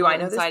 Yeah. Do I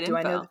know this? Do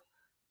I know?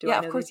 Yeah,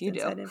 of course you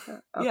do. Okay.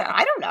 Yeah.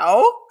 I don't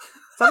know.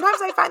 Sometimes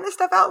I find this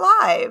stuff out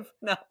live.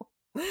 No.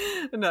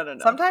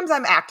 Sometimes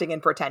I'm acting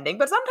and pretending,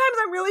 but sometimes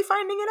I'm really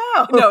finding it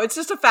out. No, it's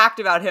just a fact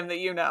about him that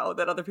you know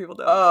that other people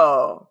don't.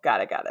 Oh, got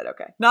it.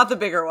 Okay. Not the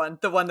bigger one,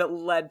 the one that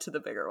led to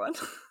the bigger one.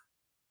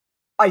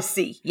 I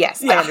see.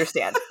 Yes, yeah. I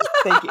understand.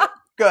 Thank you.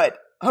 Good.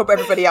 I hope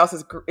everybody else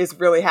is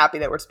really happy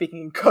that we're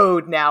speaking in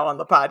code now on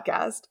the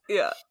podcast.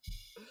 Yeah.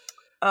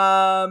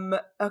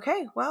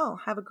 Okay, well,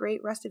 have a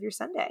great rest of your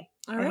Sunday.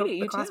 I hope Alrighty, the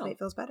you classmate too.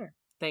 feels better.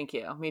 Thank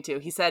you. Me too.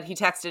 He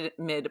texted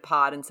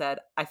mid-pod and said,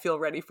 I feel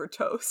ready for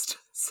toast.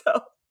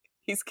 So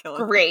he's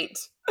killing it. Great.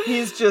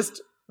 He's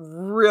just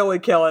really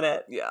killing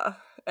it. Yeah.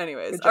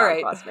 Anyways, Good job, all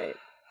right. classmate.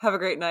 Have a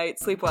great night.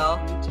 Sleep well.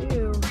 You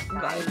too.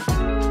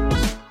 Bye.